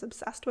her, becomes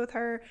obsessed with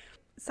her.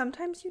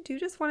 Sometimes you do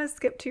just want to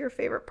skip to your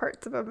favorite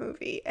parts of a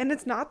movie, and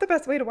it's not the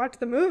best way to watch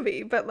the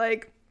movie, but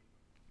like,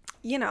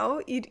 you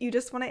know, you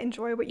just want to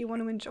enjoy what you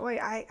want to enjoy.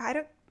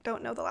 I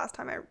don't know the last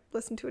time I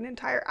listened to an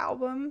entire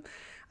album.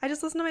 I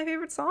just listen to my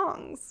favorite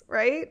songs,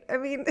 right? I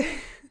mean,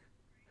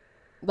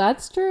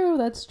 that's true.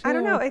 I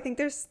don't know. I think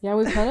there's... Yeah,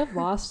 we've kind of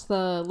lost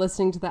the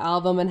listening to the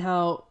album and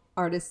how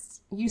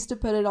artists used to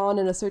put it on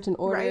in a certain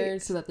order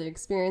so that the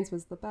experience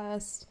was the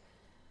best.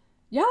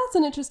 Yeah, that's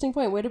an interesting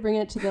point. Way to bring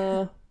it to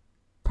the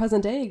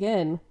present day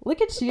again.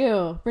 Look at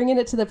you bringing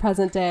it to the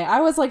present day. I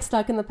was like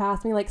stuck in the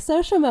past being like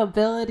social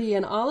mobility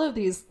and all of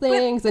these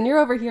things, and you're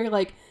over here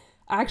like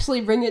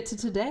actually bring it to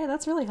today.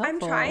 That's really helpful.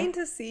 I'm trying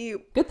to see.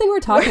 Good thing we're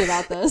talking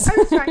about this.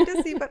 I'm trying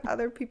to see what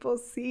other people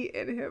see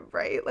in him,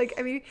 right? Like,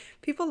 I mean,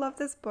 people love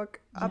this book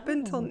up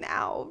until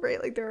now,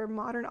 right? Like, there are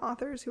modern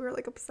authors who are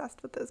like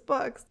obsessed with this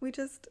book.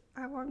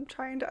 I'm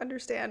trying to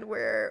understand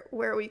where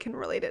we can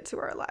relate it to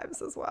our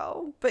lives as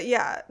well. But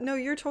yeah, no,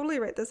 you're totally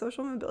right. The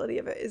social mobility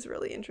of it is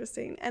really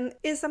interesting and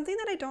is something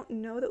that I don't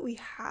know that we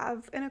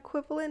have an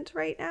equivalent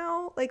right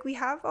now. Like, we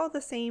have all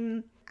the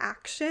same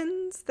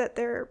actions that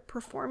they're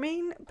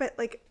performing, but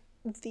like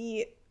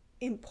the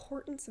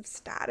importance of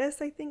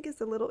status, I think,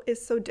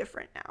 is so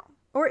different now.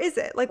 Or is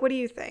it? Like, what do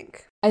you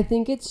think? I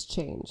think it's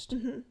changed.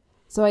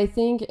 So I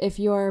think if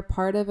you are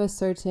part of a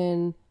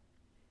certain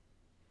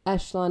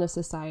echelon of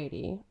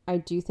society, I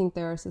do think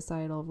there are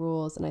societal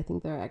rules and I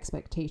think there are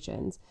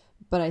expectations,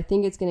 but I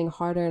think it's getting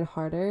harder and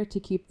harder to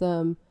keep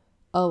them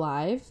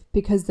alive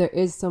because there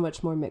is so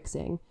much more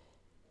mixing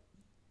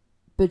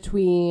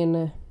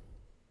between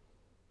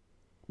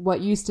what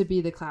used to be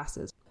the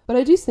classes. But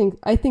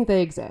I think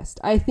they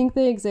exist. I think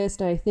they exist,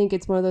 and I think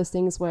it's one of those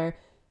things where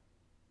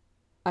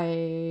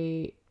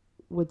I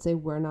would say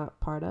we're not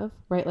part of,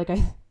 right? Like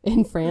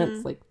in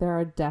France, like there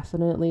are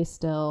definitely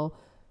still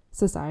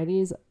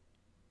societies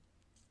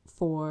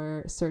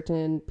for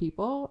certain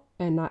people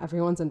and not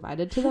everyone's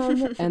invited to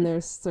them. And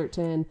there's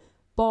certain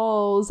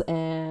balls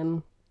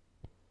and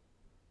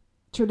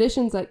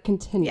traditions that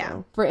continue.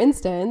 Yeah. For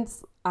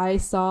instance, I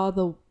saw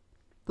the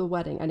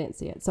wedding. I didn't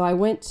see it. So I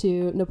went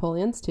to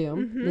Napoleon's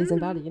tomb, Les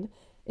Invalides,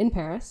 in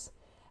Paris,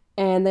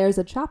 and there's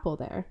a chapel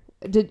there.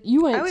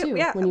 You went too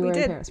when you were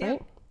in Paris,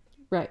 right?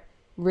 Right.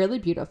 Really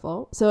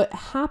beautiful. So it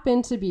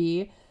happened to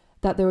be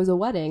that there was a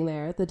wedding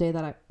there the day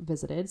that I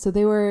visited. So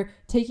they were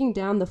taking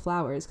down the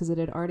flowers because it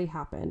had already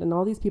happened. And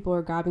all these people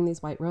were grabbing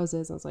these white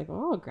roses. I was like,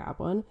 oh, I'll grab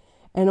one.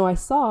 And I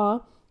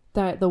saw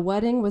that the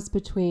wedding was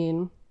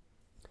between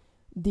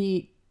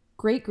the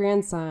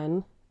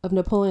great-grandson of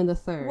Napoleon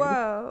III.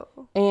 Whoa.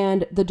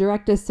 And the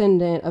direct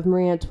descendant of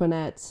Marie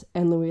Antoinette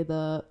and Louis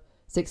the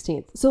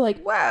 16th. So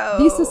like, whoa,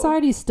 these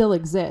societies still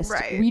exist.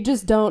 Right. We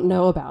just don't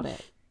know about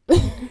it.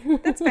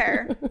 That's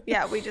fair.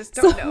 Yeah, we just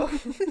don't know.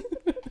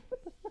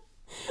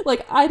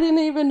 Like, I didn't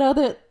even know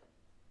that,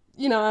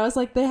 I was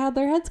like, they had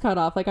their heads cut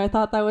off. Like, I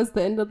thought that was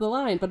the end of the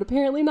line, but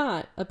apparently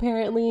not.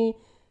 Apparently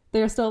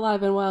they're still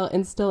alive and well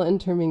and still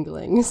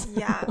intermingling. So.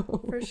 Yeah,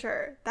 for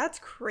sure. That's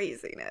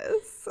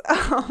craziness.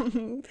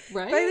 Right?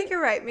 But I think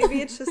you're right.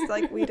 Maybe it's just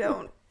like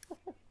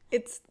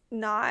it's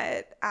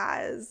not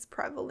as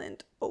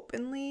prevalent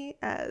openly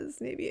as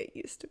maybe it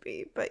used to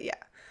be. But yeah,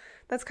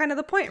 that's kind of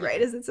the point,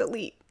 right? Is it's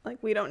elite.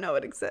 Like, we don't know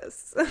it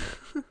exists.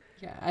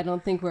 Yeah, I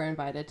don't think we're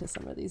invited to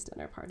some of these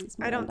dinner parties.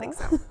 I don't think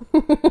so.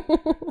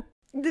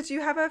 Did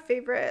you have a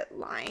favorite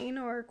line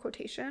or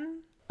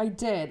quotation? I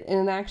did,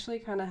 and it actually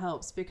kind of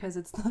helps because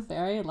it's the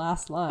very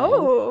last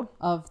line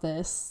of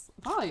this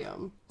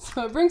volume.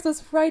 So it brings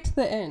us right to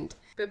the end.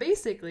 But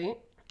basically,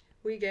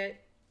 we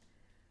get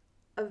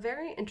a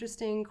very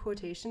interesting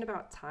quotation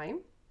about time.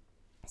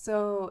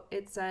 So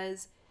it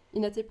says, «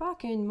 Il n'était pas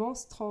qu'une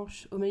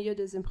monstrange au milieu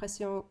des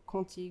impressions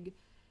contiguës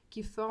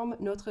qui forment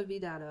notre vie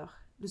d'alors.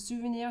 Le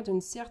souvenir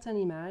d'une certaine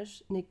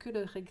image n'est que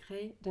le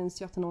regret d'un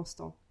certain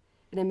instant.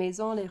 Et les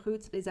maisons, les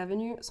routes, les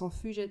avenues sont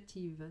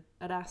fugitives,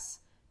 hélas,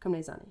 comme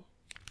les années. »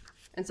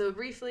 And so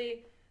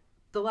briefly,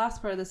 the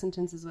last part of the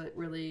sentence is what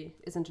really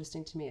is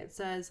interesting to me. It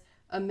says,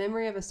 a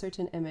memory of a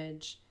certain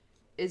image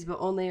is but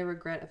only a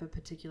regret of a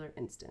particular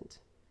instant.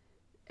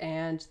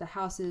 And the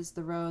houses,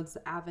 the roads,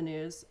 the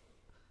avenues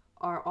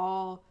are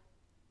all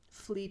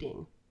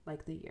fleeting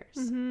like the years.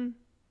 Mm-hmm.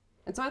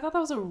 And so I thought that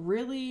was a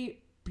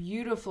really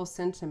beautiful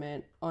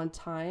sentiment on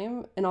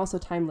time and also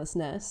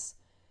timelessness.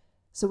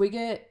 So we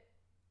get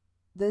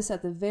this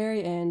at the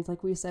very end.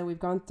 Like we said, we've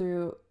gone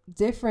through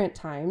different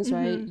times,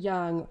 right?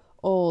 Young,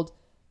 old,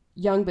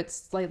 young but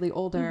slightly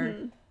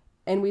older.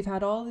 And we've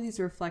had all of these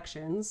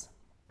reflections.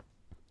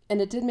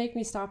 And it did make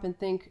me stop and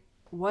think,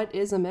 what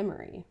is a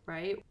memory,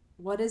 right?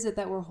 What is it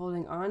that we're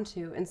holding on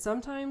to? And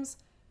sometimes,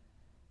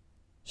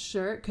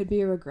 sure, it could be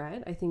a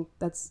regret. I think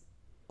that's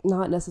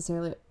not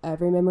necessarily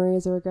every memory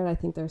is a regret. I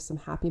think there's some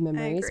happy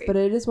memories. But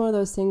it is one of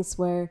those things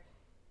where,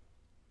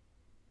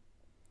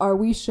 are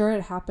we sure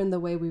it happened the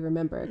way we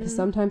remember? Because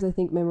sometimes I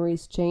think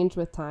memories change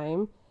with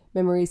time.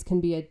 Memories can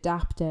be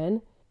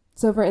adapted.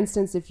 So for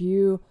instance, if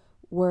you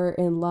were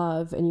in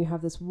love and you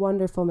have this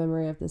wonderful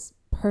memory of this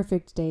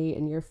perfect date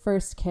and your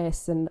first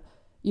kiss, and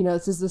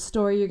this is the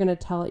story you're going to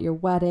tell at your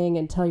wedding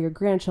and tell your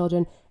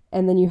grandchildren,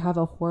 and then you have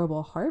a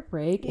horrible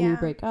heartbreak and you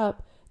break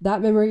up,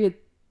 that memory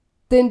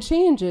then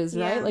changes,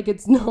 right? Like,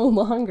 it's no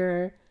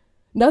longer,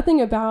 nothing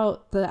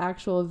about the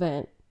actual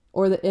event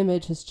or the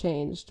image has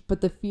changed, but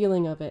the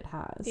feeling of it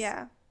has.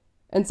 Yeah.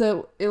 And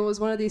so it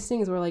was one of these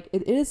things where, like,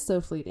 it is so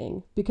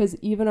fleeting, because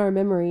even our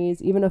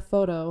memories, even a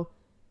photo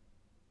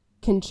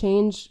can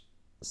change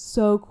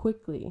so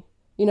quickly.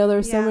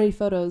 There's so many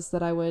photos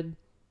that I would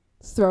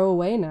throw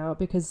away now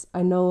because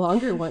I no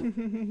longer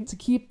want to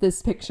keep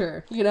this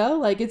picture,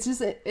 Like, it's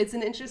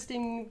an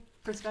interesting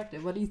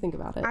perspective. What do you think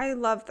about it? I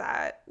love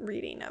that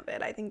reading of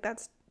it. I think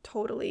that's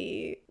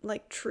totally,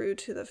 like, true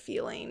to the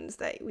feelings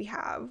that we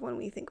have when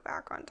we think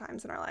back on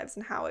times in our lives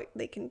and how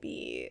they can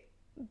be,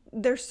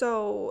 they're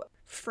so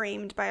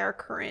framed by our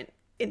current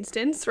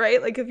instance,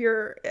 right? Like,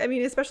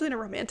 especially in a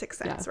romantic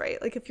sense, right?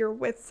 Like, if you're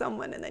with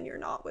someone and then you're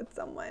not with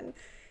someone,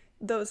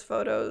 those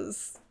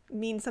photos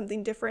mean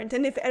something different.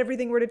 And if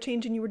everything were to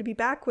change and you were to be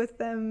back with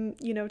them,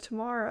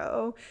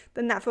 tomorrow,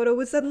 then that photo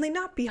would suddenly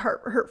not be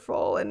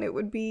hurtful, and it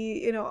would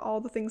be,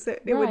 all the things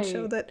that it would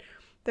show that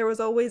there was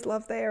always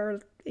love there,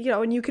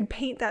 and you could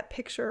paint that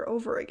picture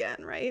over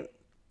again, right?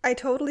 I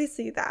totally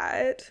see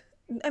that.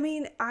 I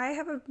mean, I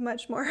have a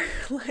much more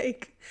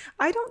like,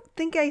 I don't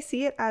think I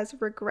see it as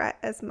regret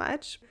as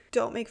much.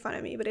 Don't make fun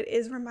of me, but it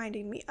is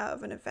reminding me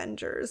of an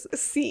Avengers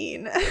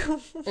scene.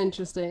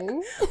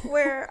 Interesting.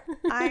 Where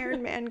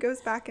Iron Man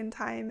goes back in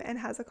time and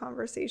has a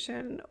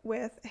conversation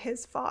with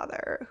his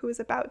father, who is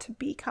about to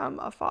become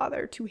a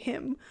father to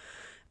him.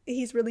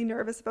 He's really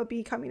nervous about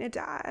becoming a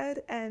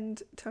dad,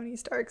 and Tony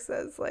Stark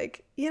says,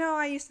 like, you know,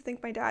 I used to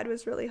think my dad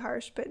was really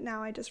harsh, but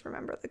now I just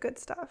remember the good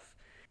stuff.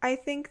 I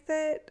think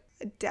that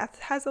death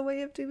has a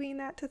way of doing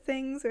that to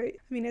things. Or, I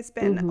mean, it's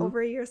been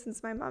over a year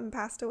since my mom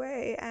passed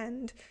away,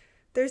 and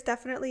there's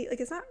definitely,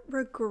 like, it's not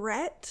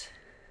regret,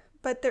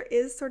 but there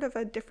is sort of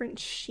a different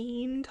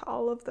sheen to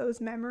all of those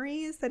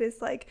memories that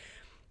is like,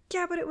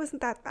 yeah, but it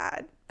wasn't that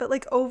bad. But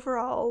like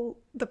overall,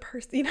 the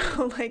person, you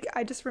know, like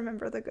I just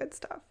remember the good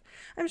stuff.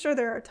 I'm sure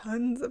there are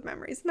tons of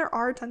memories, and there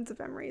are tons of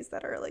memories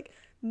that are like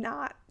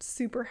not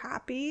super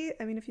happy.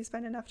 I mean, if you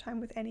spend enough time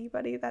with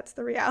anybody, that's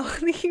the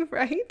reality,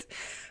 right?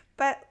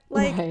 But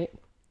like, right.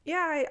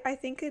 Yeah, I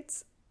think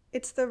it's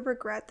the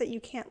regret that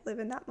you can't live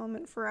in that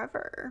moment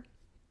forever.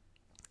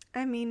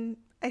 I mean,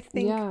 I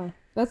think... Yeah,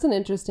 that's an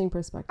interesting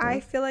perspective.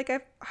 I feel like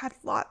I've had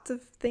lots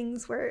of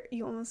things where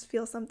you almost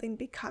feel something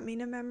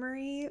becoming a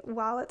memory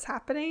while it's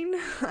happening.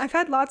 I've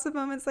had lots of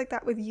moments like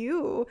that with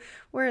you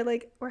where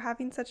like we're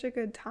having such a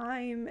good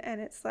time and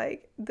it's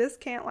like, this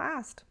can't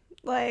last.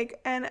 Like,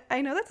 and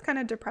I know that's kind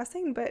of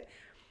depressing, but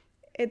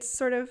it's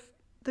sort of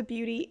the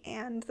beauty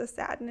and the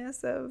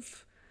sadness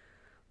of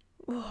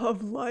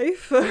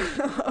life,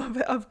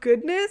 of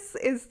goodness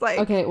is like...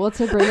 Okay, well,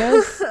 to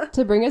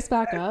bring us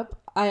back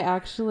up, I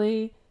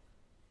actually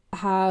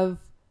have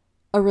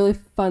a really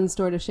fun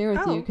story to share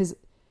with you, because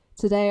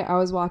today I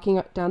was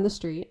walking down the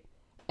street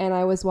and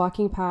I was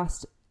walking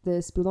past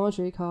this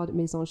boulangerie called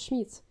Maison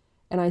Schmitt,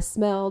 and I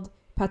smelled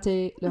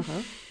pâté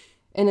Lorrain,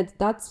 and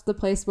that's the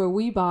place where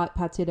we bought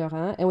pâté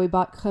Lorrain, and we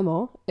bought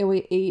crémant, and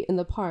we ate in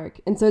the park.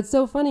 And so it's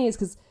so funny is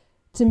because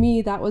to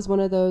me that was one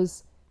of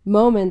those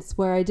moments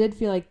where I did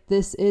feel like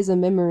this is a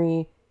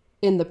memory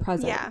in the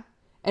present. Yeah.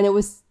 And it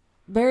was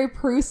very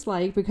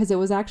Proust-like because it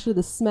was actually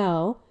the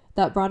smell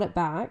that brought it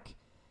back.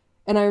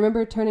 And I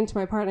remember turning to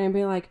my partner and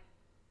being like,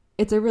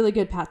 it's a really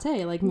good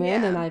pâté. Like,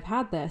 man, and I've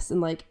had this. And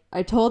like,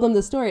 I told him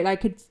the story and I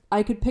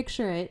could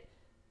picture it.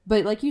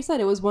 But like you said,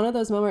 it was one of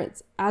those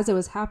moments as it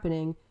was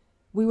happening.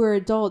 We were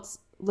adults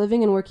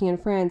living and working in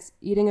France,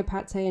 eating a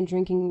pâté and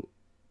drinking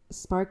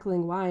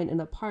sparkling wine in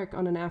a park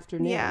on an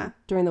afternoon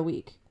during the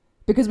week.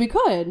 Because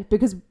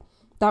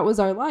that was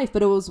our life.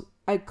 But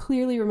I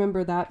clearly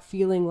remember that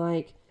feeling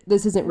like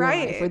this isn't real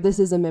life, or this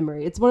is a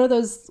memory. It's one of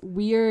those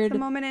weird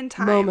moment in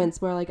time moments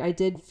where like I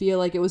did feel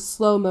like it was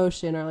slow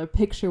motion, or a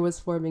picture was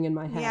forming in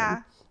my head.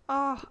 Yeah.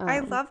 Oh, I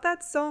love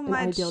that so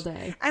much. An ideal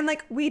day. And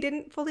like, we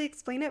didn't fully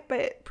explain it,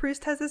 but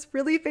Proust has this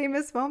really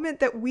famous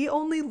moment that we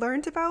only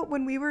learned about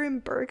when we were in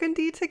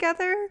Burgundy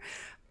together.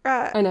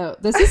 I know.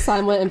 This is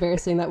somewhat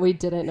embarrassing that we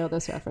didn't know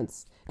this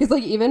reference. Because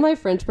like even my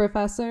French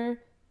professor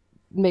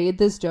made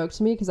this joke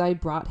to me because I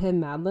brought him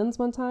Madeleines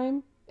one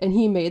time. And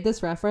he made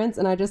this reference,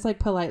 and I just like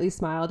politely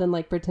smiled and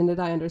like pretended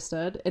I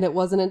understood. And it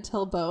wasn't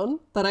until Bone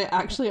that I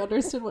actually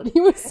understood what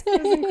he was saying.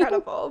 It was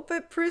incredible.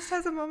 But Proust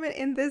has a moment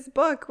in this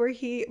book where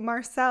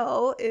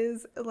Marcel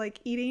is like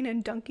eating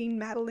and dunking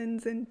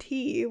Madeleines in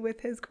tea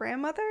with his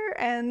grandmother,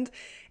 and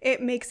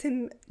it makes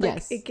him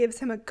like it gives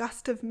him a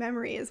gust of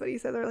memory, is what he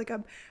said, or like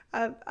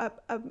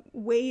a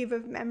wave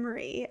of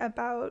memory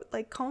about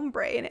like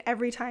Cambrai. And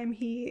every time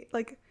he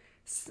like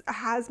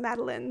has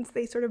Madeleines,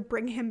 they sort of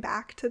bring him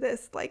back to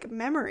this like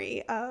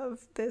memory of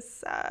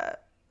this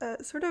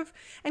sort of,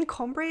 and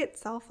Cambrai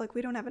itself, like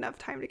we don't have enough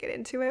time to get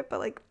into it, but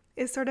like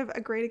is sort of a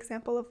great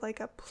example of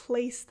like a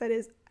place that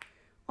is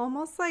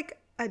almost like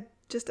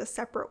just a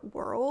separate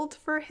world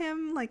for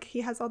him. Like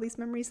he has all these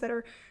memories that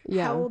are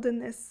held in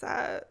this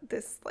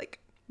like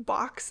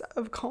box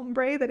of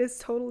Cambrai that is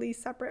totally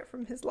separate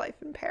from his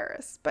life in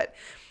Paris. But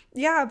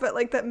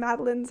like that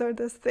Madeleines are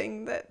this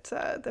thing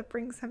that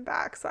brings him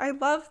back. So I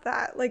love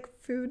that. Like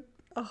food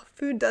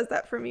does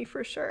that for me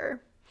for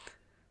sure.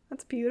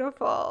 That's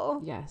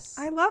beautiful. Yes.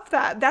 I love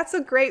that. That's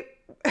a great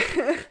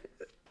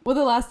Well,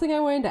 the last thing I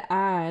wanted to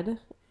add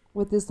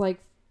with this like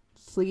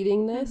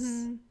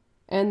fleetingness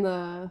and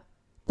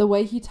the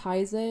way he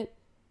ties it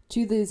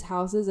to these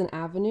houses and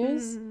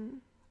avenues,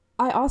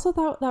 I also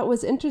thought that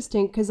was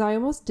interesting because I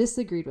almost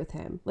disagreed with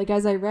him. Like,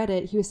 as I read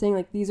it, he was saying,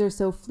 like, these are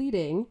so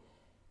fleeting.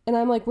 And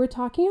I'm like, we're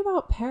talking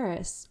about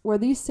Paris, where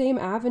these same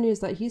avenues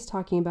that he's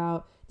talking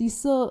about,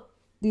 these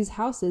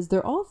houses,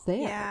 they're all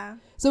there. Yeah.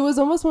 So it was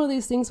almost one of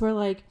these things where,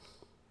 like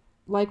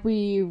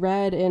we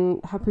read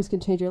in How Proust Can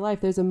Change Your Life,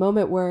 there's a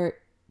moment where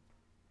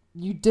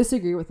you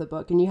disagree with the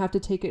book and you have to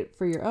take it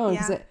for your own.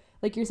 Because,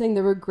 like you're saying,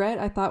 the regret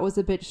I thought was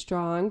a bit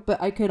strong,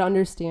 but I could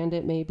understand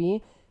it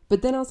maybe.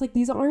 But then I was like,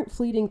 these aren't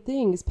fleeting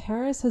things.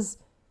 Paris of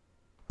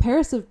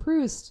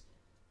Proust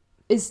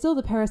is still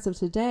the Paris of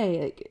today.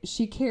 Like,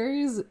 she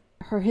carries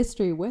her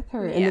history with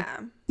her. And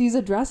these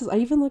addresses, I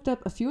even looked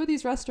up, a few of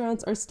these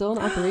restaurants are still in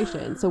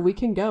operation. So we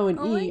can go and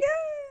eat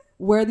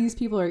where these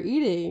people are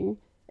eating.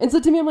 And so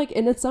to me, I'm like,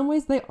 and in some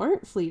ways they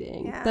aren't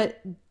fleeting. Yeah.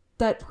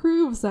 That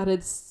proves that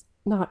it's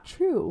not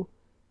true.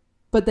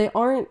 But they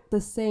aren't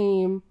the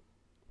same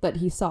that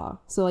he saw.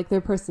 So like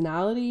their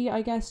personality,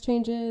 I guess,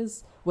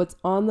 changes, what's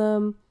on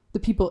them, the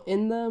people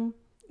in them.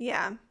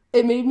 Yeah.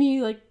 It made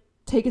me like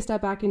take a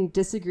step back and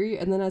disagree.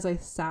 And then as I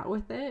sat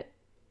with it,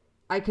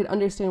 I could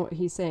understand what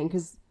he's saying,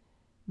 because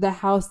the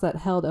house that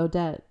held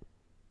Odette,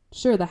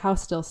 sure, the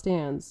house still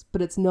stands,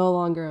 but it's no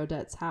longer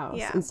Odette's house.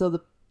 Yeah. And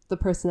so the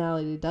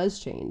personality does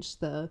change.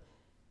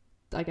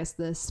 I guess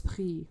the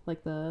esprit,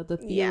 like the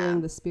feeling, Yeah.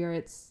 the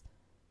spirits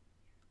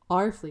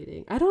are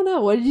fleeting. I don't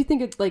know. What did you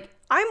think? It's like,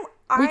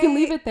 we I can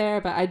leave it there,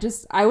 but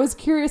I was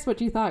curious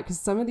what you thought, because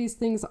some of these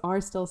things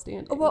are still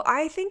standing. Well,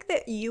 I think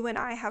that you and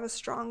I have a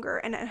stronger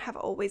and have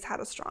always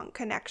had a strong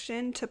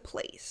connection to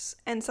place.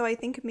 And so I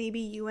think maybe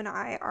you and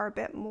I are a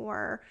bit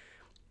more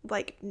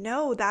like,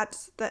 no,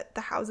 that's that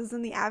the houses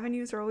and the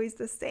avenues are always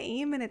the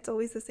same and it's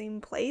always the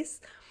same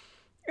place.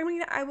 I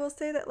mean, I will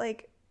say that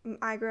like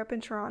I grew up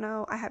in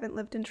Toronto. I haven't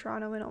lived in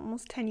Toronto in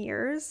almost 10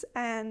 years,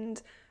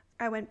 and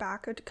I went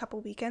back a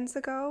couple weekends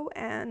ago,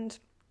 and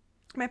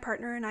my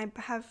partner and I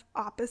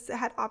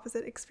had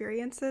opposite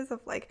experiences of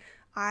like,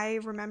 I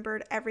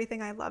remembered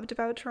everything I loved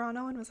about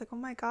Toronto and was like, oh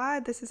my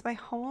God, this is my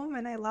home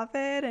and I love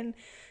it.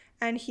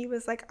 And he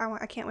was like,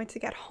 I can't wait to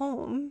get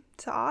home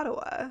to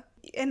Ottawa.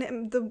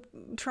 And the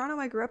Toronto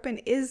I grew up in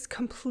is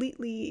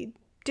completely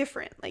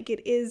different. Like,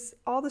 it is,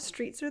 all the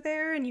streets are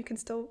there and you can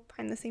still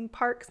find the same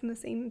parks and the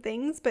same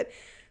things. But,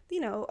 you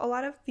know, a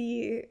lot of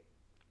the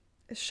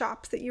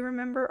shops that you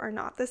remember are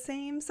not the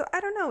same. So I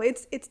don't know.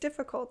 It's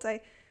difficult.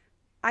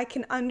 I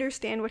can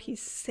understand what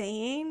he's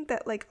saying,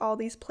 that like all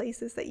these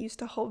places that used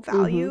to hold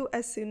value,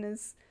 as soon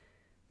as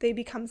they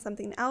become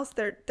something else,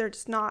 they're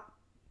just not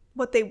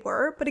what they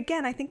were. But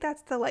again, I think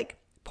that's the like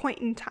point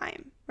in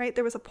time, right?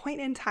 There was a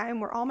point in time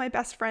where all my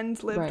best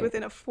friends lived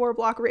within a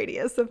 4-block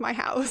radius of my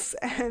house,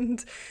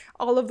 and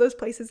all of those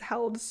places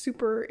held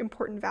super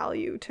important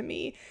value to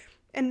me.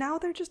 And now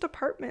they're just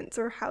apartments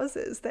or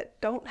houses that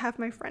don't have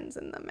my friends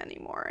in them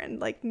anymore. And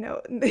like,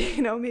 no,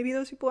 you know, maybe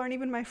those people aren't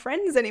even my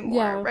friends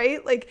anymore,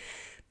 right? Like,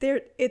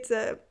 it's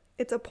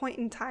a point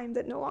in time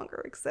that no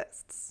longer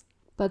exists.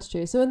 That's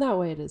true. So in that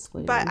way, it is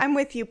fleeting. But I'm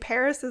with you.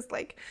 Paris is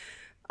like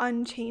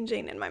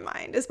unchanging in my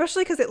mind,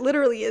 especially because it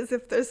literally is,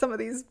 if there's some of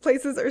these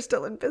places are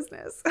still in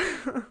business.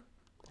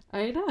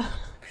 I know.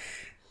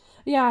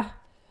 Yeah.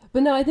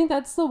 But no, I think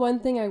that's the one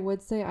thing I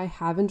would say I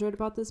have enjoyed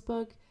about this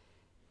book,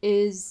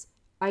 is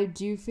I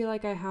do feel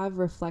like I have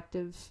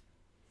reflective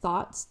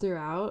thoughts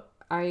throughout.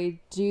 I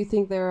do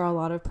think there are a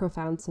lot of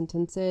profound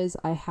sentences.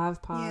 I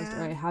have paused,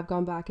 or I have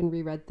gone back and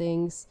reread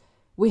things.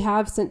 We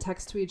have sent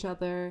texts to each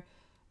other,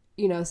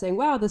 you know, saying,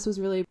 wow, this was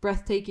really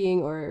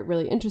breathtaking or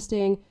really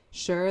interesting.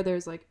 Sure,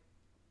 there's like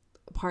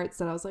parts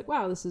that I was like,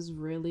 wow, this is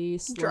really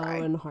slow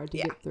and hard to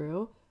get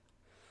through.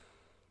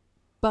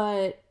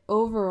 But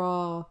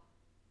overall,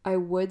 I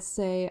would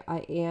say I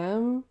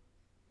am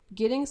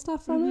getting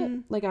stuff from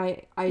it. Like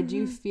I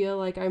do feel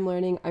like I'm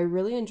learning. I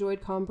really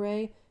enjoyed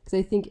Cambrai, because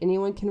I think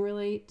anyone can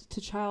relate to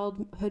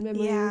childhood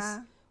memories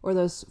or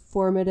those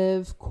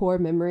formative core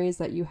memories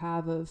that you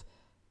have of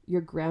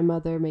your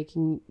grandmother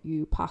making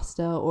you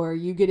pasta, or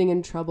you getting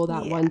in trouble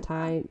that one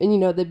time, and you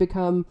know, they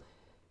become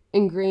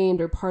ingrained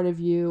or part of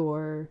you,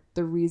 or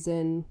the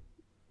reason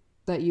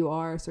that you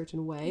are a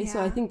certain way.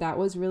 So I think that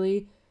was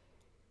really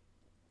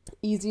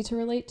easy to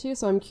relate to.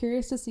 So I'm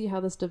curious to see how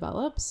this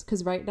develops,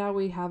 because right now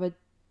we have a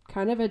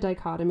kind of a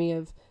dichotomy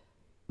of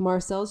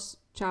Marcel's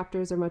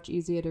chapters are much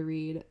easier to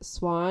read.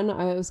 Swan,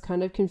 I was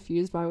kind of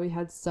confused why we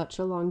had such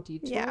a long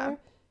detour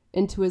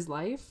into his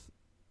life,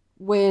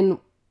 when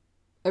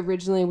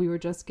originally we were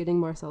just getting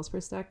Marcel's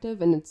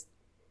perspective, and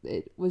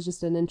it was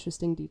just an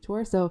interesting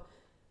detour. So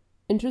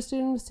interested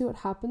to see what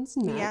happens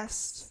next.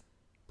 Yes.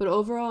 But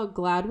overall,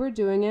 glad we're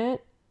doing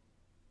it.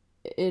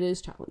 It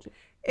is challenging.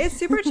 It's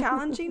super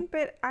challenging,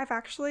 but I've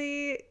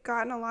actually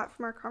gotten a lot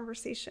from our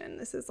conversation.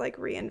 This has like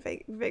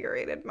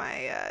reinvigorated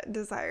my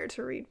desire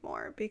to read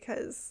more,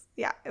 because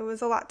it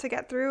was a lot to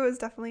get through. It was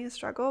definitely a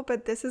struggle,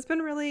 but this has been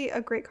really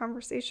a great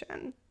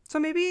conversation. So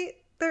maybe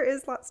there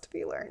is lots to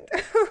be learned.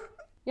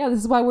 Yeah, this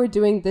is why we're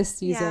doing this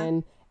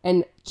season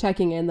and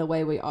checking in the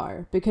way we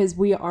are, because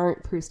we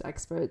aren't Proust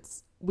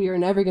experts. We are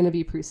never going to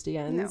be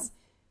Proustians. No.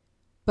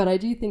 But I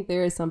do think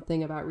there is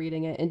something about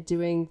reading it and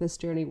doing this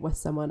journey with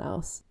someone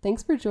else.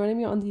 Thanks for joining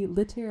me on the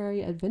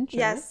literary adventure.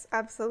 Yes,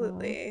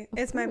 absolutely.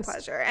 It's my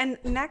pleasure. And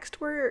next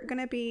we're going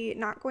to be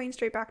not going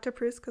straight back to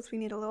Proust, because we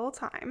need a little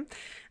time.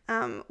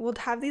 We'll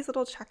have these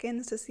little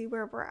check-ins to see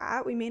where we're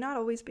at. We may not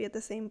always be at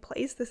the same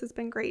place. This has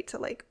been great to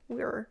like,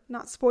 we're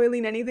not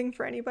spoiling anything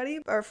for anybody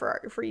or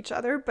for each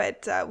other,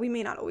 but we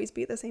may not always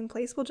be at the same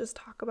place. We'll just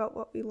talk about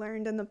what we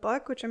learned in the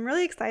book, which I'm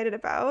really excited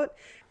about.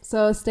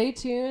 So stay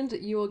tuned.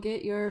 You will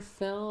get your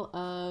fill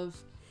of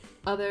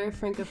other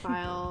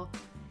Francophile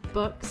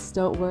books.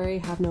 Don't worry,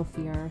 have no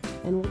fear.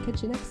 And we'll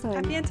catch you next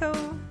time. À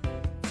bientôt.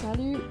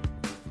 Salut.